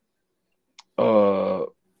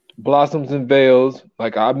 Blossoms and Veils.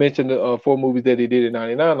 Like I mentioned the 4 movies that he did in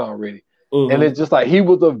 '99 already. And it's just like he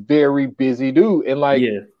was a very busy dude. And like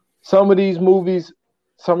some of these movies,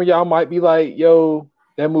 some of y'all might be like, yo,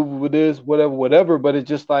 that movie with this, whatever. But it's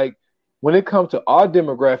just like when it comes to our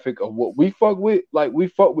demographic of what we fuck with, like we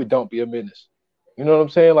fuck with Don't Be a Menace. You know what I'm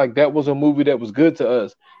saying? Like that was a movie that was good to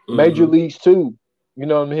us. Major Leagues 2. You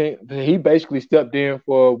know what I mean? He basically stepped in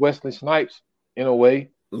for Wesley Snipes in a way.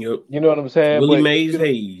 Yep. You know what I'm saying? Willie Mays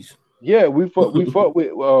Hayes. Yeah, we fuck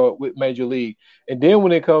with Major League. And then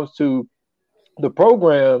when it comes to the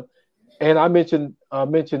Program, and I mentioned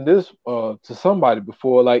this to somebody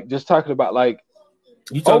before, like just talking about like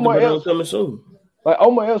you talked about it coming soon. Like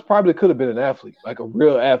Omar Epps probably could have been an athlete, like a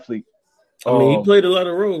real athlete. I mean, he played a lot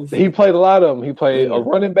of roles. He played a lot of them. He played a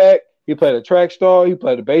running back. He played a track star. He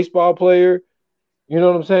played a baseball player. You know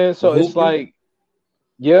what I'm saying? So it's like,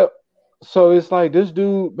 yep. So it's like this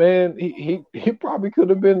dude, man. He probably could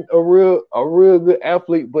have been a real good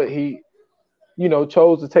athlete, but he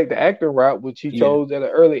chose to take the acting route, which he chose at an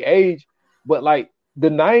early age. But like the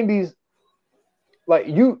 '90s, like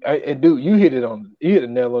dude, you hit the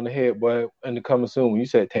nail on the head, boy. In the coming soon when you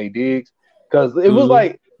said Tay Diggs, because it was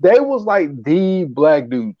like they was like the black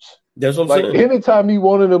dudes. That's what I'm like saying. Anytime you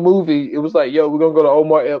wanted a movie, it was like, yo, we're gonna go to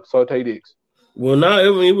Omar Epps or Tay Diggs. Well, now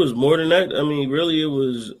it was more than that. I mean, really, it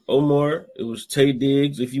was Omar. It was Tay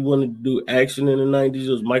Diggs. If you wanted to do action in the '90s,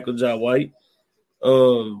 it was Michael Jai White.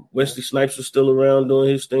 Wesley Snipes was still around doing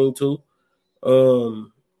his thing too.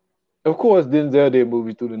 Of course, Denzel did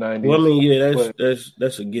movies through the '90s. Well, I mean, yeah,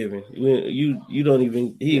 that's a given. You don't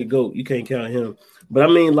even he a GOAT. You can't count him. But I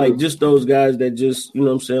mean, like just those guys that just what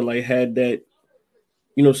I'm saying, like had that,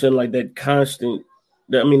 what I'm saying, like that constant.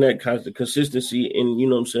 That constant consistency in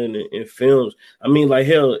what I'm saying in films. I mean, like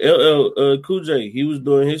hell, LL Cool J, he was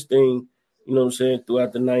doing his thing. What I'm saying,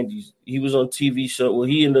 throughout the '90s. He was on TV show. Well,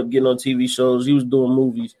 he ended up getting on TV shows. He was doing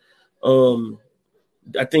movies.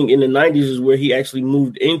 I think in the '90s is where he actually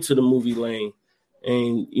moved into the movie lane.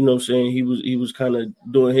 And what I'm saying, he was kind of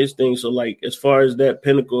doing his thing. So like as far as that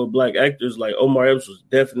pinnacle of black actors, like Omar Epps was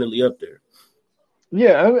definitely up there.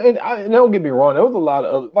 Yeah, and don't get me wrong, there was a lot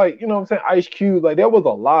of other, like, what I'm saying, Ice Cube, like there was a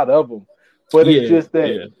lot of them. But it's just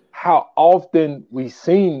that how often we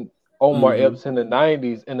seen Omar Epps in the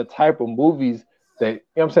 '90s and the type of movies that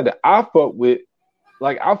what I'm saying that I fuck with.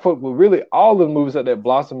 Like I fuck with really all the movies like that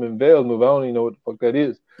Blossom and Veils movie. I don't even know what the fuck that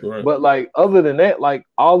is. Right. But like other than that, like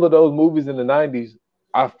all of those movies in the '90s,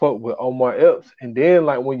 I fuck with Omar Epps. And then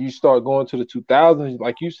like when you start going to the 2000s,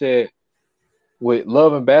 like you said, with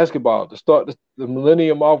Love and Basketball, to start the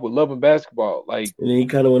millennium off with Love and Basketball, like, and then he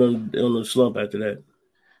kind of went on a slump after that.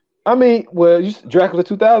 I mean, well, Dracula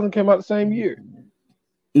 2000 came out the same year.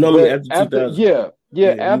 No, I mean after 2000.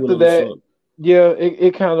 After that. Yeah,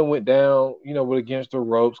 it kind of went down, with Against the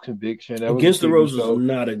Ropes, Conviction. Against the Ropes was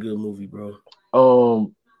not a good movie, bro.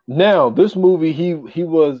 Now this movie, he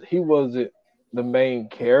wasn't the main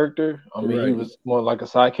character. I mean, he was more like a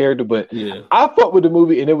side character. But I fucked with the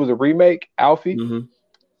movie, and it was a remake. Alfie, he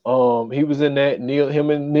was in that.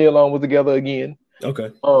 Him and Neil on was together again.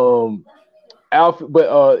 Okay. Alfie,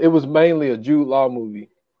 but it was mainly a Jude Law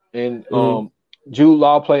movie, and Jude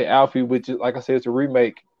Law played Alfie, which is, like I said, it's a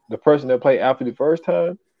remake. The person that played Alfie the first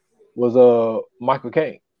time was Michael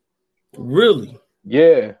Caine. Really?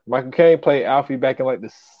 Yeah, Michael Caine played Alfie back in like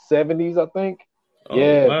the '70s, I think. Oh,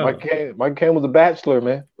 yeah, wow. Michael Caine was a bachelor,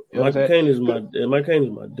 man. Michael Caine is my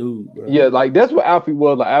dude, bro. Yeah, like that's what Alfie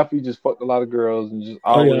was. Like Alfie just fucked a lot of girls and just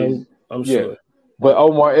always. I'm sure. But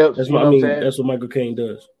Omar Epps, that's what I mean. That's what Michael Caine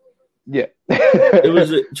does. Yeah,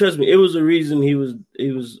 trust me. It was a reason he was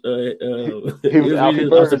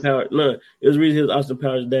Austin Powers. No, it was the reason he was Austin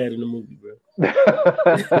Powers' dad in the movie, bro.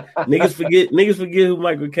 niggas forget who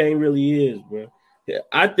Michael Caine really is, bro.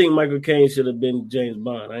 I think Michael Caine should have been James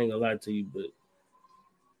Bond. I ain't gonna lie to you, but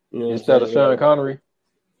instead of Sean Connery,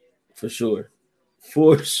 for sure.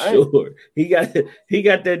 He got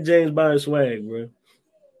that James Bond swag, bro.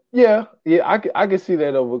 Yeah, I can see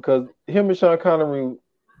that though, because him and Sean Connery.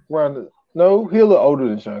 No, he a little older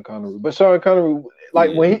than Sean Connery, but Sean Connery,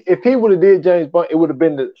 like if he would have did James Bond, it would have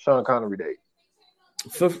been the Sean Connery days.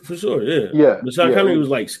 For sure, yeah. Yeah. But Sean Connery was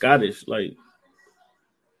like Scottish, like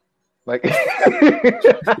I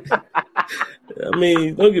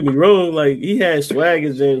mean, don't get me wrong, like he had swag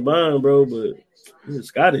as James Bond, bro, but he's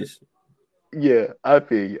Scottish. Yeah, I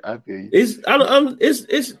feel you.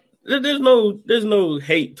 There's no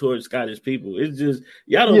hate towards Scottish people. It's just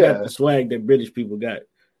y'all don't got the swag that British people got.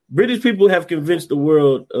 British people have convinced the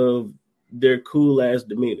world of their cool ass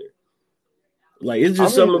demeanor. Like it's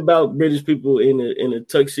just something about British people in a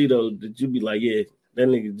tuxedo that you be like, yeah, that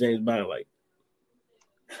nigga James Bond. Like,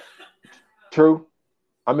 true.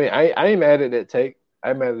 I mean, I ain't mad at that take.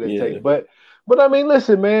 Take, but I mean,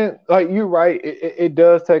 listen, man. Like you're right. It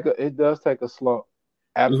does take a slump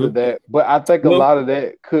after that, but I think a lot of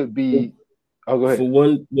that could be. Oh, go ahead. For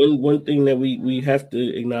one thing that we have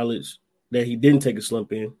to acknowledge that he didn't take a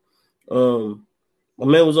slump in. My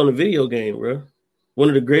man was on a video game, bro. One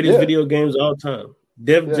of the greatest video games of all time.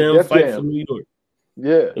 Def Jam Fight for New York.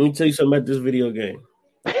 Yeah. Let me tell you something about this video game.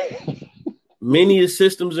 Many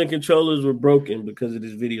systems and controllers were broken because of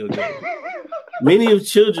this video game. Many of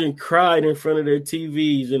children cried in front of their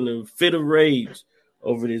TVs in a fit of rage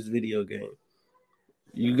over this video game.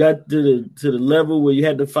 You got to the level where you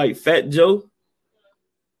had to fight Fat Joe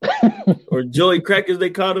or Joey Crack, as they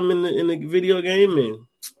called him in the video game, and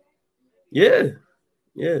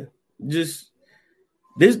just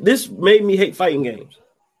this made me hate fighting games.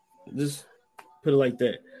 Just put it like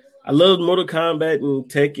that. I love Mortal Kombat and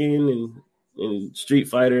Tekken and Street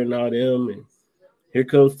Fighter and all them, and Here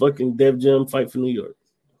comes fucking Def Jam Fight for New York.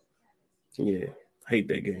 Yeah, hate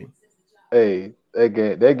that game. Hey,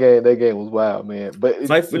 that game was wild, man.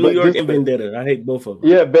 Fight for New York and Vendetta. I hate both of them.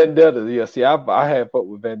 Yeah, Vendetta. Yeah, see, I had fuck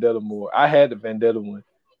with Vendetta more. I had the Vendetta one,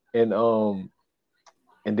 and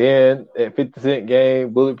then that 50 Cent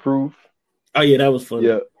game, Bulletproof. Oh yeah, that was funny.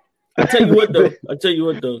 Yeah. I tell you what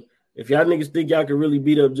though. If y'all niggas think y'all can really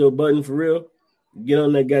beat up Joe Budden for real, get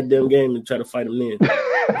on that goddamn game and try to fight him then.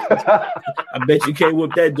 I bet you can't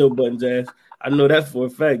whoop that Joe Budden's ass. I know that for a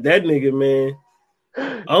fact. That nigga, man.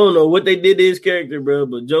 I don't know what they did to his character, bro,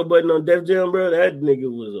 but Joe Budden on Def Jam, bro, that nigga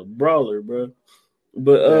was a brawler, bro.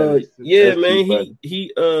 But yeah, man,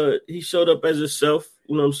 he showed up as himself,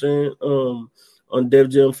 you know what I'm saying? On Def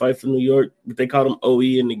Jam Fight for New York, but they called him OE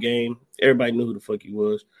in the game. Everybody knew who the fuck he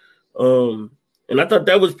was. And I thought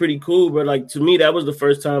that was pretty cool, but like to me, that was the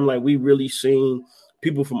first time like we really seen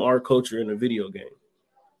people from our culture in a video game.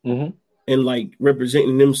 Mm-hmm. And like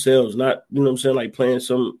representing themselves, not, you know what I'm saying, like playing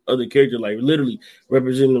some other character, like literally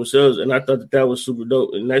representing themselves. And I thought that was super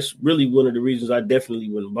dope. And that's really one of the reasons I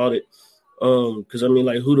definitely went and bought it. Because I mean,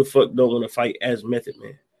 like, who the fuck don't want to fight as Method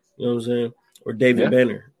Man? You know what I'm saying? Or David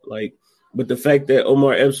Banner. Like, but the fact that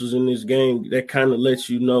Omar Epps was in this game, that kind of lets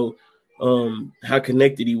you know how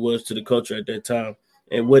connected he was to the culture at that time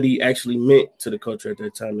and what he actually meant to the culture at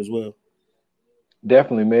that time as well.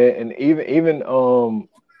 Definitely, man. And even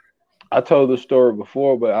I told the story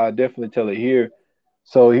before, but I definitely tell it here.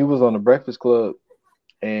 So he was on the Breakfast Club,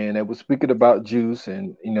 and they was speaking about Juice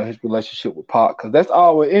and, you know, his relationship with Pac, because that's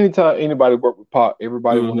always, anytime anybody worked with Pac,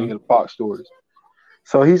 everybody want to hear the Pac stories.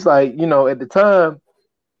 So he's like, you know, at the time,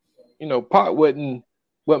 you know, Pac wasn't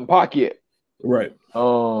Pac yet, right?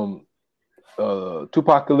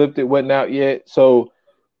 Tupacalyptic wasn't out yet, so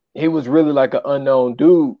he was really like an unknown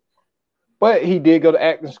dude. But he did go to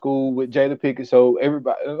acting school with Jada Pinkett, so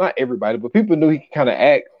everybody, not everybody, but people knew he could kind of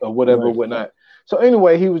act or whatever, whatnot. So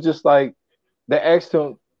anyway, he was just like, they asked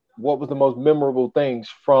him what was the most memorable things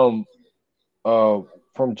from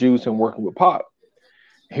Juice and working with Pac.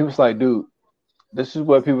 He was like, dude, this is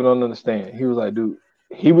what people don't understand. He was like, dude,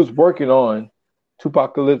 he was working on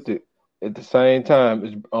Tupacalyptic at the same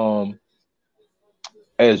time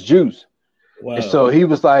as Juice. Wow. And so he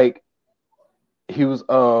was like,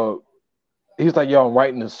 yo, I'm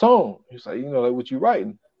writing a song. He's like, you know, like, what you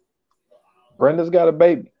writing? Brenda's Got a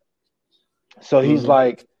Baby. So he's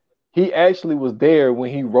like, he actually was there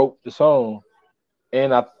when he wrote the song.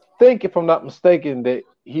 And I think, if I'm not mistaken, that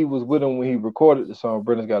he was with him when he recorded the song,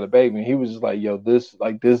 Brenda's Got a Baby. And he was just like, yo, this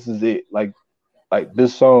is it. Like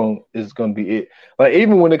this song is going to be it. Like,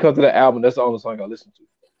 even when it comes to the album, that's the only song I listen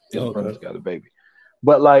to. Is Brenda's Got a Baby.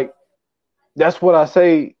 But like, that's what I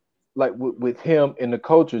say, like with him in the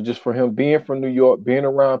culture, just for him being from New York, being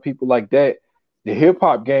around people like that, the hip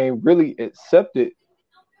hop game really accepted,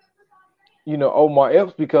 you know, Omar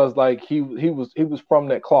Epps, because like he was from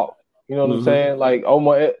that cloth. You know what I'm saying? Like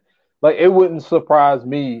Omar, like it wouldn't surprise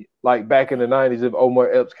me, like back in the 90s, if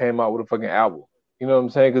Omar Epps came out with a fucking album. You know what I'm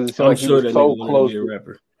saying? Because it seemed like he was so close to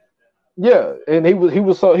rapper. Yeah, and he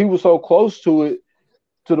was so close to it,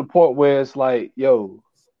 to the point where it's like, yo,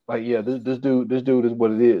 like, yeah, this dude is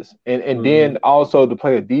what it is. And then also to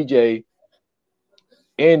play a DJ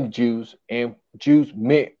in Juice, and Juice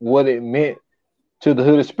meant what it meant to the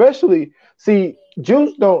hood. Especially, see,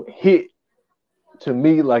 Juice don't hit to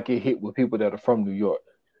me like it hit with people that are from New York.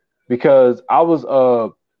 Because I was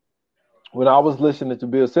when I was listening to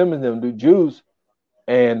Bill Simmons them do Juice,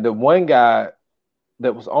 and the one guy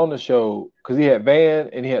that was on the show, because he had Van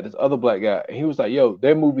and he had this other black guy, and he was like, yo,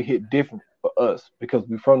 their movie hit different for us because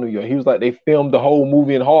we're from New York. He was like, they filmed the whole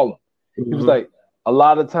movie in Harlem. He was like, a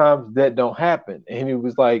lot of times that don't happen. And he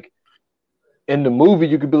was like, in the movie,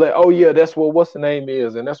 you could be like, oh yeah, that's what what's the name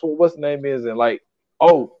is, and that's what what's the name is, and like,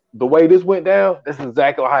 oh, the way this went down, that's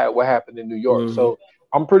exactly how what happened in New York. So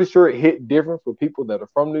I'm pretty sure it hit different for people that are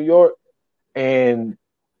from New York. And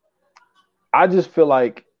I just feel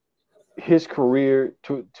like his career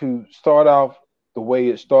to start off the way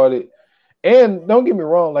it started, and don't get me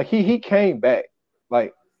wrong, like he came back,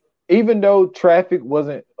 like, even though Traffic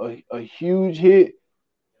wasn't a huge hit,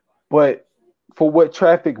 but for what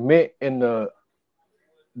Traffic meant in the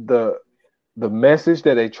message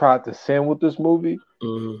that they tried to send with this movie,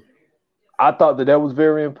 I thought that was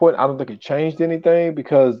very important. I don't think it changed anything,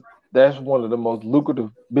 because that's one of the most lucrative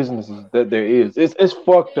businesses that there is. It's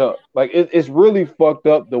fucked up. Like, it's really fucked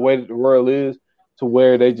up the way that the world is, to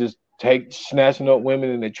where they just snatching up women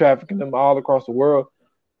and they trafficking them all across the world.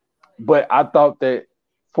 But I thought that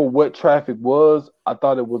for what Traffic was, I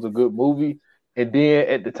thought it was a good movie. And then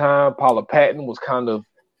at the time, Paula Patton was kind of,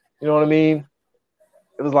 you know what I mean?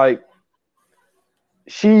 It was like,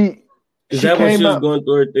 She that when she came was out. going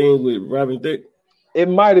through her thing with Robin Thicke? It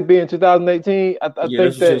might have been 2018. I Yeah, think that's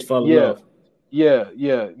when she was that. falling Yeah, off. yeah.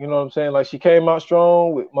 You know what I'm saying? Like she came out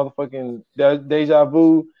strong with motherfucking Deja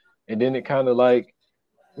Vu, and then it kind of like,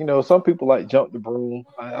 some people like jumped the broom.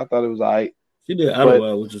 I thought it was alright, She did but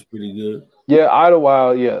Idlewild, which was pretty good. yeah,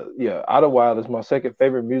 Idlewild. Yeah. Idlewild is my second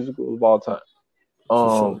favorite musical of all time.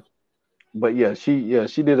 For sure. But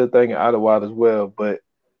she did a thing in Idlewild as well. But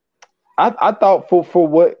I thought for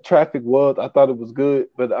what Traffic was, I thought it was good.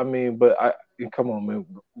 But I mean, come on, man,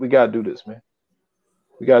 we gotta do this, man.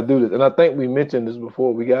 We gotta do this, and I think we mentioned this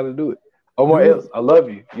before. We gotta do it. Omar Do it. Epps, I love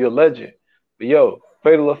you. You're a legend. But yo,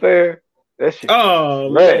 Fatal Affair, that shit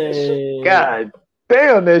Oh trash. man. God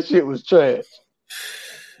damn, that shit was trash.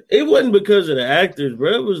 It wasn't because of the actors,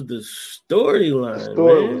 bro. It was the The storyline,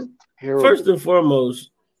 story was man. terrible. First and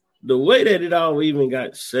foremost, the way that it all even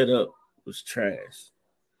got set up was trash.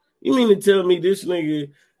 You mean to tell me this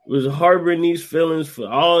nigga was harboring these feelings for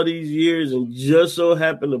all these years and just so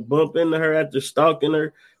happened to bump into her after stalking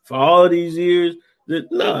her for all these years?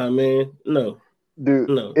 Nah, man. No. Dude,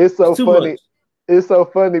 No. it's so too funny. much. It's so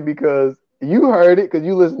funny because you heard it because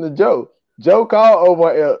you listened to Joe. Joe called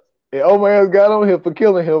Omar Epps, and Omar Epps got on him for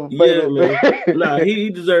killing him for Yeah, Fatal man. Affair. Nah, he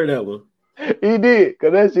deserved that one. He did,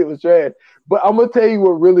 because that shit was trash. But I'm gonna tell you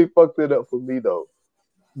what really fucked it up for me though,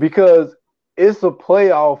 because it's a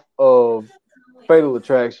playoff of Fatal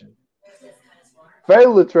Attraction.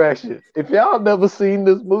 Fatal Attraction. If y'all never seen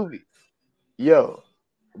this movie, yo,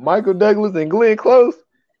 Michael Douglas and Glenn Close,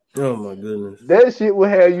 Oh my goodness. that shit will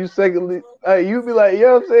have you secondly. You be like,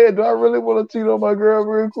 I'm saying, do I really want to cheat on my girl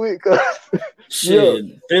real quick? Shit,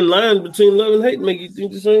 thin lines between love and hate make you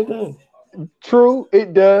think the same thing. True,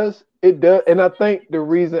 it does. It does. And I think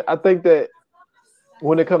that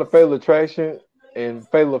when it comes to Fatal Attraction and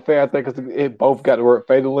Fatal Affair, I think it both got the word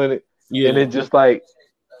fatal in it. Yeah. And it just like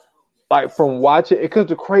from watching it, because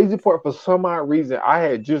the crazy part, for some odd reason, I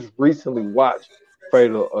had just recently watched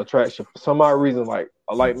Fatal Attraction. For some odd reason, like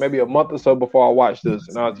maybe a month or so before I watched this,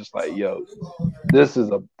 and I was just like, yo, this is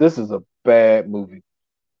a bad movie.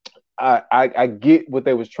 I get what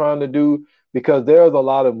they was trying to do, because there's a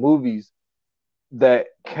lot of movies that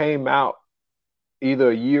came out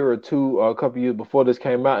either a year or two or a couple years before this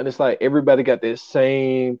came out, and it's like everybody got that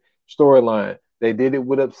same storyline. They did it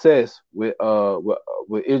with Obsessed with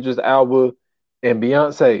Idris Elba and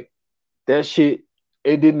Beyonce. That shit,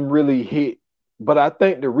 it didn't really hit. But I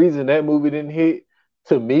think the reason that movie didn't hit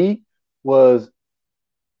to me was,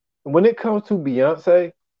 when it comes to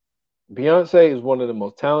Beyonce is one of the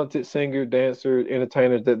most talented singer, dancer,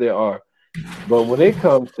 entertainers that there are. But when it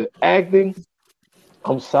comes to acting,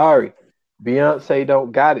 I'm sorry, Beyonce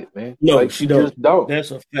don't got it, man. No, like she just don't. That's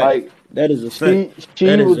a fact. Like that is a fact. She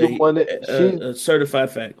that was is the one that a certified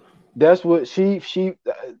fact. That's what she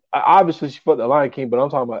obviously she fucked the Lion King, but I'm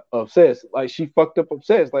talking about Obsessed. Like she fucked up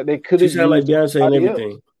Obsessed. Like they could have She sound like Beyonce and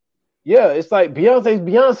everything. Else. Yeah, it's like Beyonce's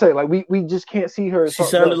Beyonce. Like we just can't see her. She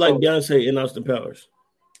sounded like Beyonce in Austin Powers.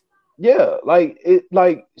 Yeah, like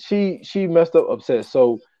she messed up Obsessed.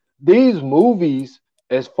 So these movies,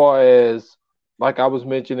 as far as like I was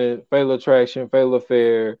mentioning, Fatal Attraction, Fatal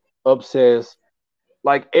Affair, Obsessed,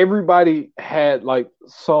 like everybody had like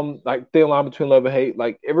some like thin line between love and hate.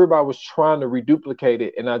 Like everybody was trying to reduplicate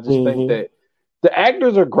it, and I just think that the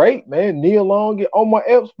actors are great, man. Neil Long and Omar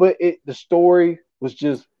Epps, but the story was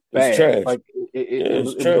just bad. Trash. Like it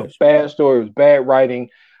was a bad story. It was bad writing.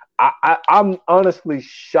 I'm honestly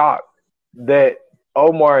shocked that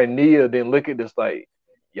Omar and Nia didn't look at this like,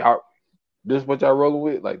 y'all, this is what y'all rolling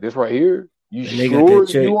with? Like this right here? You sure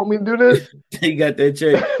you want me to do this? They got that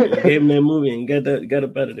check. Gave him that movie and got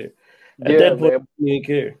up out of there. At that point, man, he didn't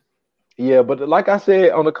care. Yeah, but like I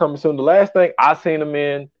said on the coming soon, the last thing I seen him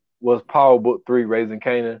in was Power Book 3, Raising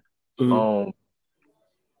Kanan. Mm-hmm.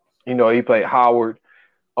 He played Howard.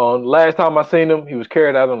 Last time I seen him, he was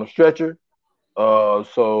carried out on a stretcher.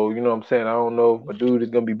 So you know what I'm saying, I don't know if my dude is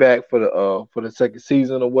gonna be back for the second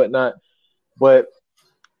season or whatnot. But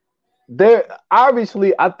there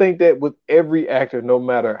obviously, I think that with every actor, no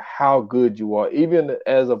matter how good you are, even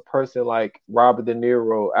as a person like Robert De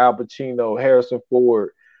Niro, Al Pacino, Harrison Ford,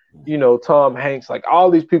 Tom Hanks, like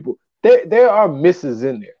all these people, there are misses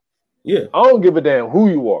in there. Yeah, I don't give a damn who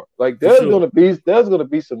you are. Like there's gonna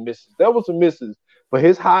be some misses. There was some misses, but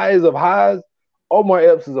his highs of highs, Omar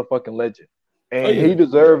Epps is a fucking legend, and he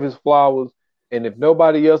deserves his flowers. And if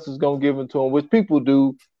nobody else is gonna give them to him, which people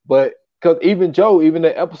do, but because even Joe, even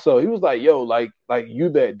that episode, he was like, "Yo, like you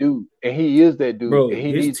that dude," and he is that dude. Bro, and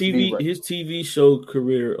he his needs TV, to be right. his TV show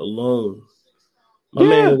career alone, my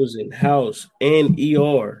man was in House and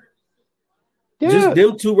ER. Yeah. Just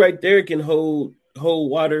them two right there can hold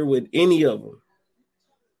hold water with any of them.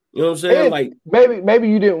 You know what I'm saying? And Like maybe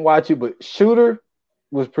you didn't watch it, but Shooter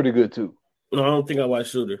was pretty good too. no, I don't think I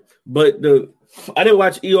watched Shooter, but I didn't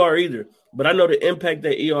watch ER either. But I know the impact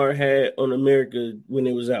that ER had on America when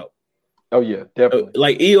it was out. Oh yeah, definitely.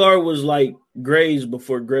 Like ER was like Grey's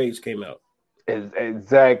before Grey's came out.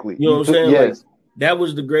 Exactly. You know what I'm saying? Yes. Like that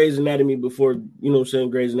was the Grey's Anatomy before, you know what I'm saying,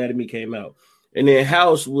 Grey's Anatomy came out. And then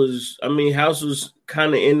House was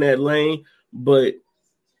kind of in that lane, but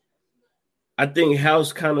I think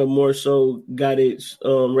House kind of more so got its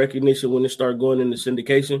recognition when it started going into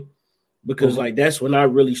syndication. Because like that's when I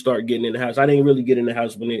really started getting in the House. I didn't really get in the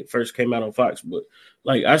House when it first came out on Fox, but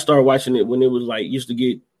like I started watching it when it was like used to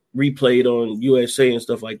get replayed on USA and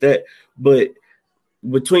stuff like that. But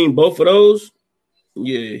between both of those,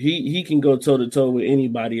 yeah, he can go toe to toe with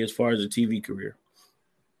anybody as far as a TV career.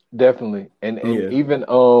 Definitely. And Yeah. even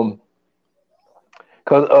because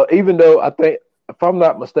even though I think if I'm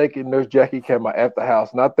not mistaken, Nurse Jackie came out after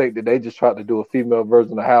House, and I think that they just tried to do a female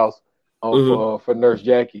version of House for Nurse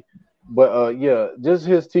Jackie. But yeah, just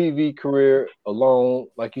his TV career alone,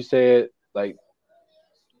 like you said, like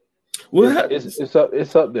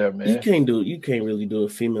it's up there, man. You can't really do a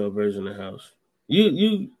female version of House.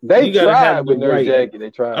 You They gotta tried have the with Nurse right. Jackie. They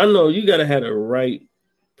tried. I know you gotta have the right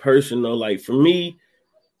person though. Like for me,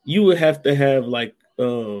 you would have to have like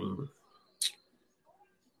I'm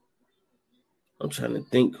trying to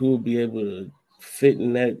think who would be able to fit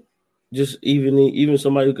in that. Just even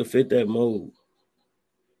somebody who could fit that mold.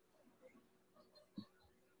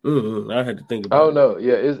 I had to think about it. I don't know.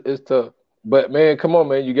 Yeah, it's tough. But man, come on,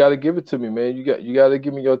 man. You got to give it to me, man. You got to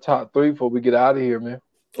give me your top 3 before we get out of here, man.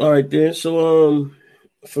 All right, then. So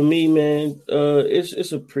for me, man,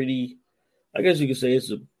 it's a pretty, I guess you could say it's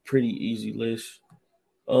a pretty easy list.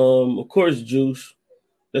 Of course, Juice.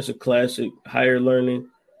 That's a classic. Higher Learning,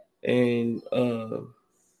 and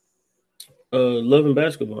Loving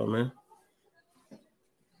Basketball, man.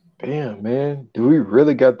 Damn, man. Do we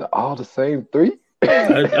really got all the same 3?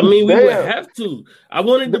 I mean, we would have to. I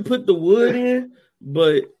wanted to put the Wood in,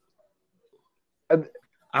 but I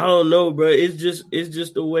don't know, bro. It's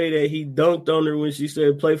just the way that he dunked on her when she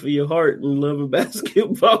said "play for your heart" and Loving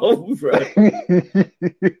Basketball, bro.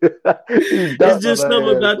 It's just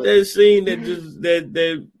something about that scene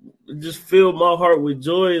that just filled my heart with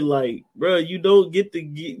joy. Like, bro, you don't get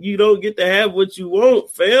to have what you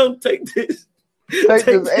want, fam. Take this. Take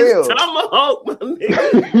this L. Tomahawk, my nigga.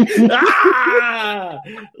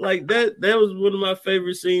 Like that was one of my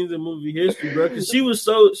favorite scenes in movie history, bro. Because she was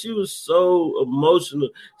so emotional.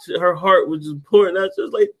 Her heart was just pouring out. She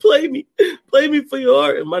was like, play me for your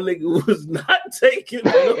heart. And my nigga was not taking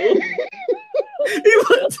he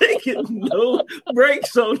wasn't taking no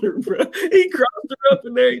breaks on her, bro. He crossed her up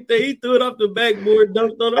and everything. He threw it off the backboard,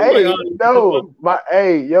 dunked on her.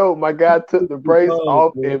 My guy took the brace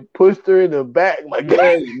off and pushed her in the back. My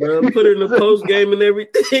guy, bro, put her in the post game and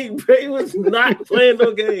everything. Bro, he was not playing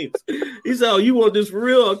no games. He said, "Oh, you want this for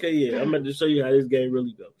real? Okay, yeah, I'm about to show you how this game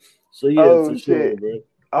really goes." So yeah, for sure, bro.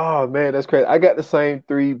 Oh man, that's crazy. I got the same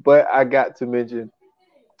 3, but I got to mention,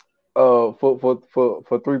 for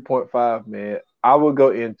 3.5, man. I would go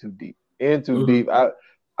Into Deep. Deep. That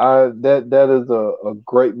is a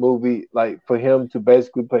great movie. Like for him to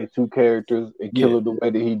basically play 2 characters and kill it the way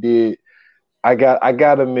that he did. I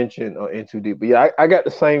gotta mention Into Deep. But yeah, I got the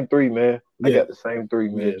same 3, man. Yeah. I got the same 3,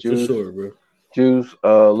 man. Yeah, Juice, for sure, bro. Juice,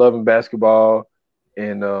 Loving Basketball,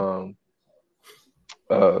 and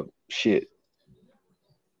shit.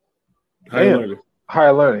 Higher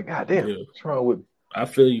Learning. God damn, what's wrong with me? I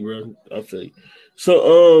feel you, bro. I feel you.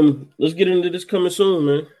 So, let's get into this coming soon,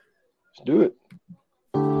 man. Let's do it.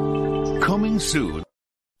 Coming soon.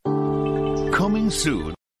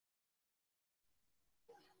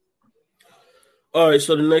 All right,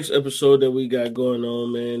 so the next episode that we got going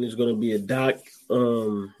on, man, is going to be a doc.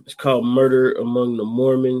 It's called Murder Among the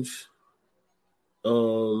Mormons.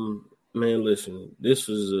 Man, listen, this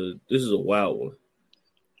is a wild one.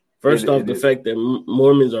 First off, the fact that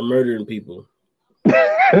Mormons are murdering people.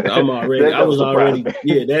 The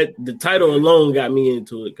title alone got me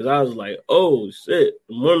into it because I was like, oh shit,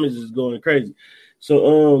 the Mormons is going crazy.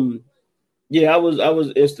 So I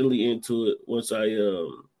was instantly into it once I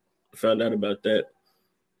found out about that.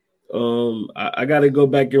 I gotta go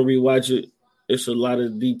back and rewatch it. It's a lot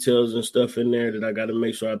of details and stuff in there that I gotta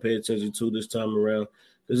make sure I pay attention to this time around.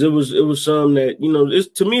 Because it was some that,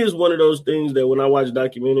 to me it's one of those things that when I watch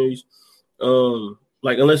documentaries,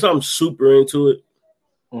 like unless I'm super into it,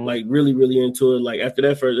 like really, really into it, like after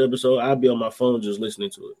that first episode, I'll be on my phone just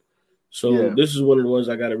listening to it. So this is one of the ones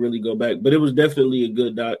I got to really go back. But it was definitely a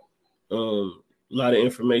good doc. A lot of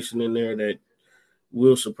information in there that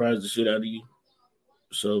will surprise the shit out of you.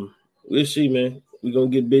 So we'll see, man. We're gonna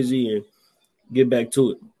get busy and get back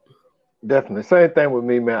to it. Definitely. Same thing with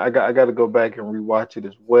me, man. I got to go back and rewatch it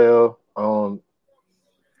as well.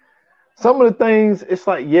 Some of the things, it's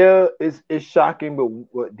like, yeah, it's shocking,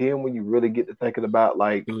 but then when you really get to thinking about,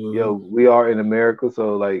 like, yo, we are in America,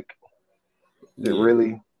 so like, is it really,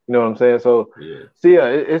 you know what I'm saying? So yeah,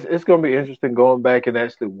 it's gonna be interesting going back and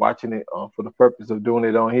actually watching it for the purpose of doing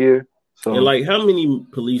it on here. So, and like, how many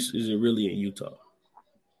police is it really in Utah?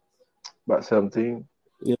 About 17.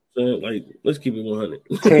 You know what I'm saying? Like, let's keep it 100.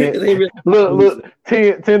 10, really look,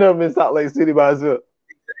 10 of them in Salt Lake City by itself.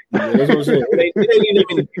 Yeah, that's what I'm saying. It ain't even that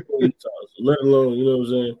many people in Utah, so let alone, you know what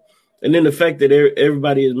I'm saying? And then the fact that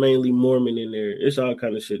everybody is mainly Mormon in there, it's all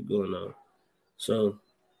kind of shit going on. So,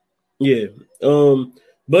 yeah.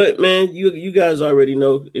 But man, you guys already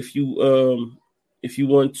know if you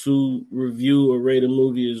want to review or rate a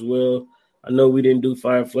movie as well. I know we didn't do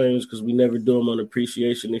Fire Flames because we never do them on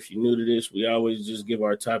appreciation. If you're new to this, we always just give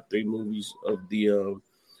our top 3 movies of the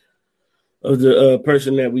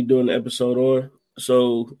person that we do an episode on.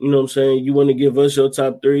 So, you know what I'm saying? You want to give us your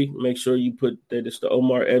top 3, make sure you put that it's the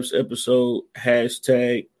Omar Epps episode,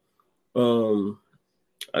 hashtag, I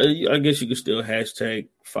guess you could still hashtag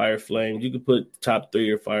Fire Flames. You could put top 3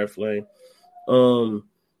 or Fire Flame. You know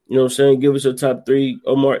what I'm saying? Give us your top 3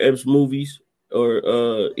 Omar Epps movies,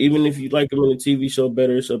 or even if you like them in a TV show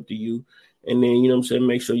better, it's up to you. And then, you know what I'm saying,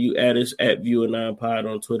 make sure you add us at View9Pod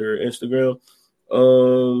on Twitter or Instagram.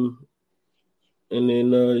 And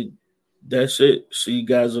then that's it. See you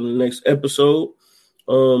guys on the next episode.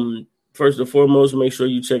 First and foremost, make sure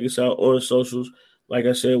you check us out on socials. Like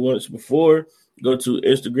I said once before, go to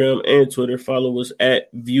Instagram and Twitter. Follow us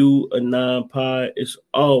at View9Pod. It's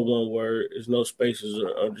all one word. There's no spaces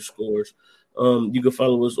or underscores. You can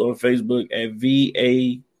follow us on Facebook at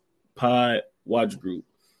VA Pod Watch Group.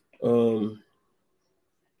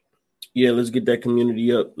 Yeah, let's get that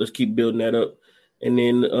community up. Let's keep building that up. And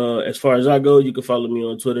then as far as I go, you can follow me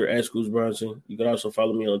on Twitter at Scoots Bronson. You can also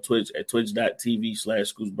follow me on Twitch at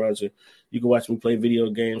twitch.tv/Scoots Bronson. You can watch me play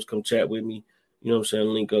video games. Come chat with me. You know what I'm saying?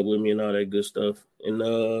 Link up with me and all that good stuff. And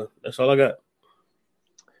that's all I got.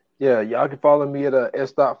 Yeah, y'all can follow me at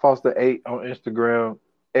S.Foster8 on Instagram,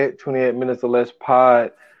 at 28 Minutes or Less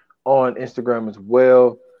Pod on Instagram as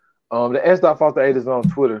well. The S.Foster8 is on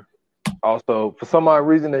Twitter. Also, for some odd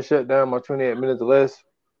reason, they shut down my 28 Minutes or Less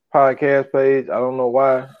podcast page. I don't know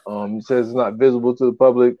why. It says it's not visible to the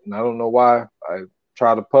public, and I don't know why. I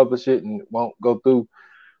try to publish it and it won't go through.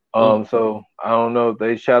 So I don't know if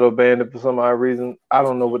they shadow banned it for some odd reason. I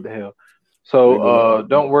don't know what the hell. So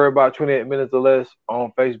don't worry about 28 Minutes or Less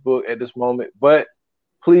on Facebook at this moment, but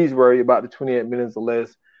please worry about the 28 Minutes or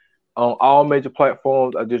Less on all major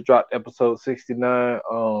platforms. I just dropped episode 69,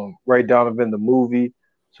 Ray Donovan the movie.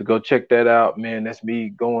 So go check that out, man. That's me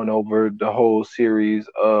going over the whole series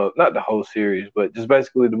not the whole series, but just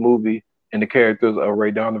basically the movie and the characters of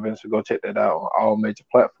Ray Donovan. So go check that out on all major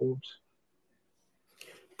platforms.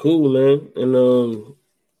 Cool, man. And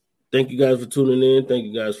thank you guys for tuning in. Thank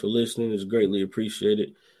you guys for listening. It's greatly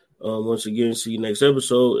appreciated. Once again, see you next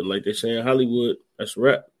episode. And like they say in Hollywood, that's a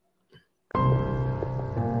wrap.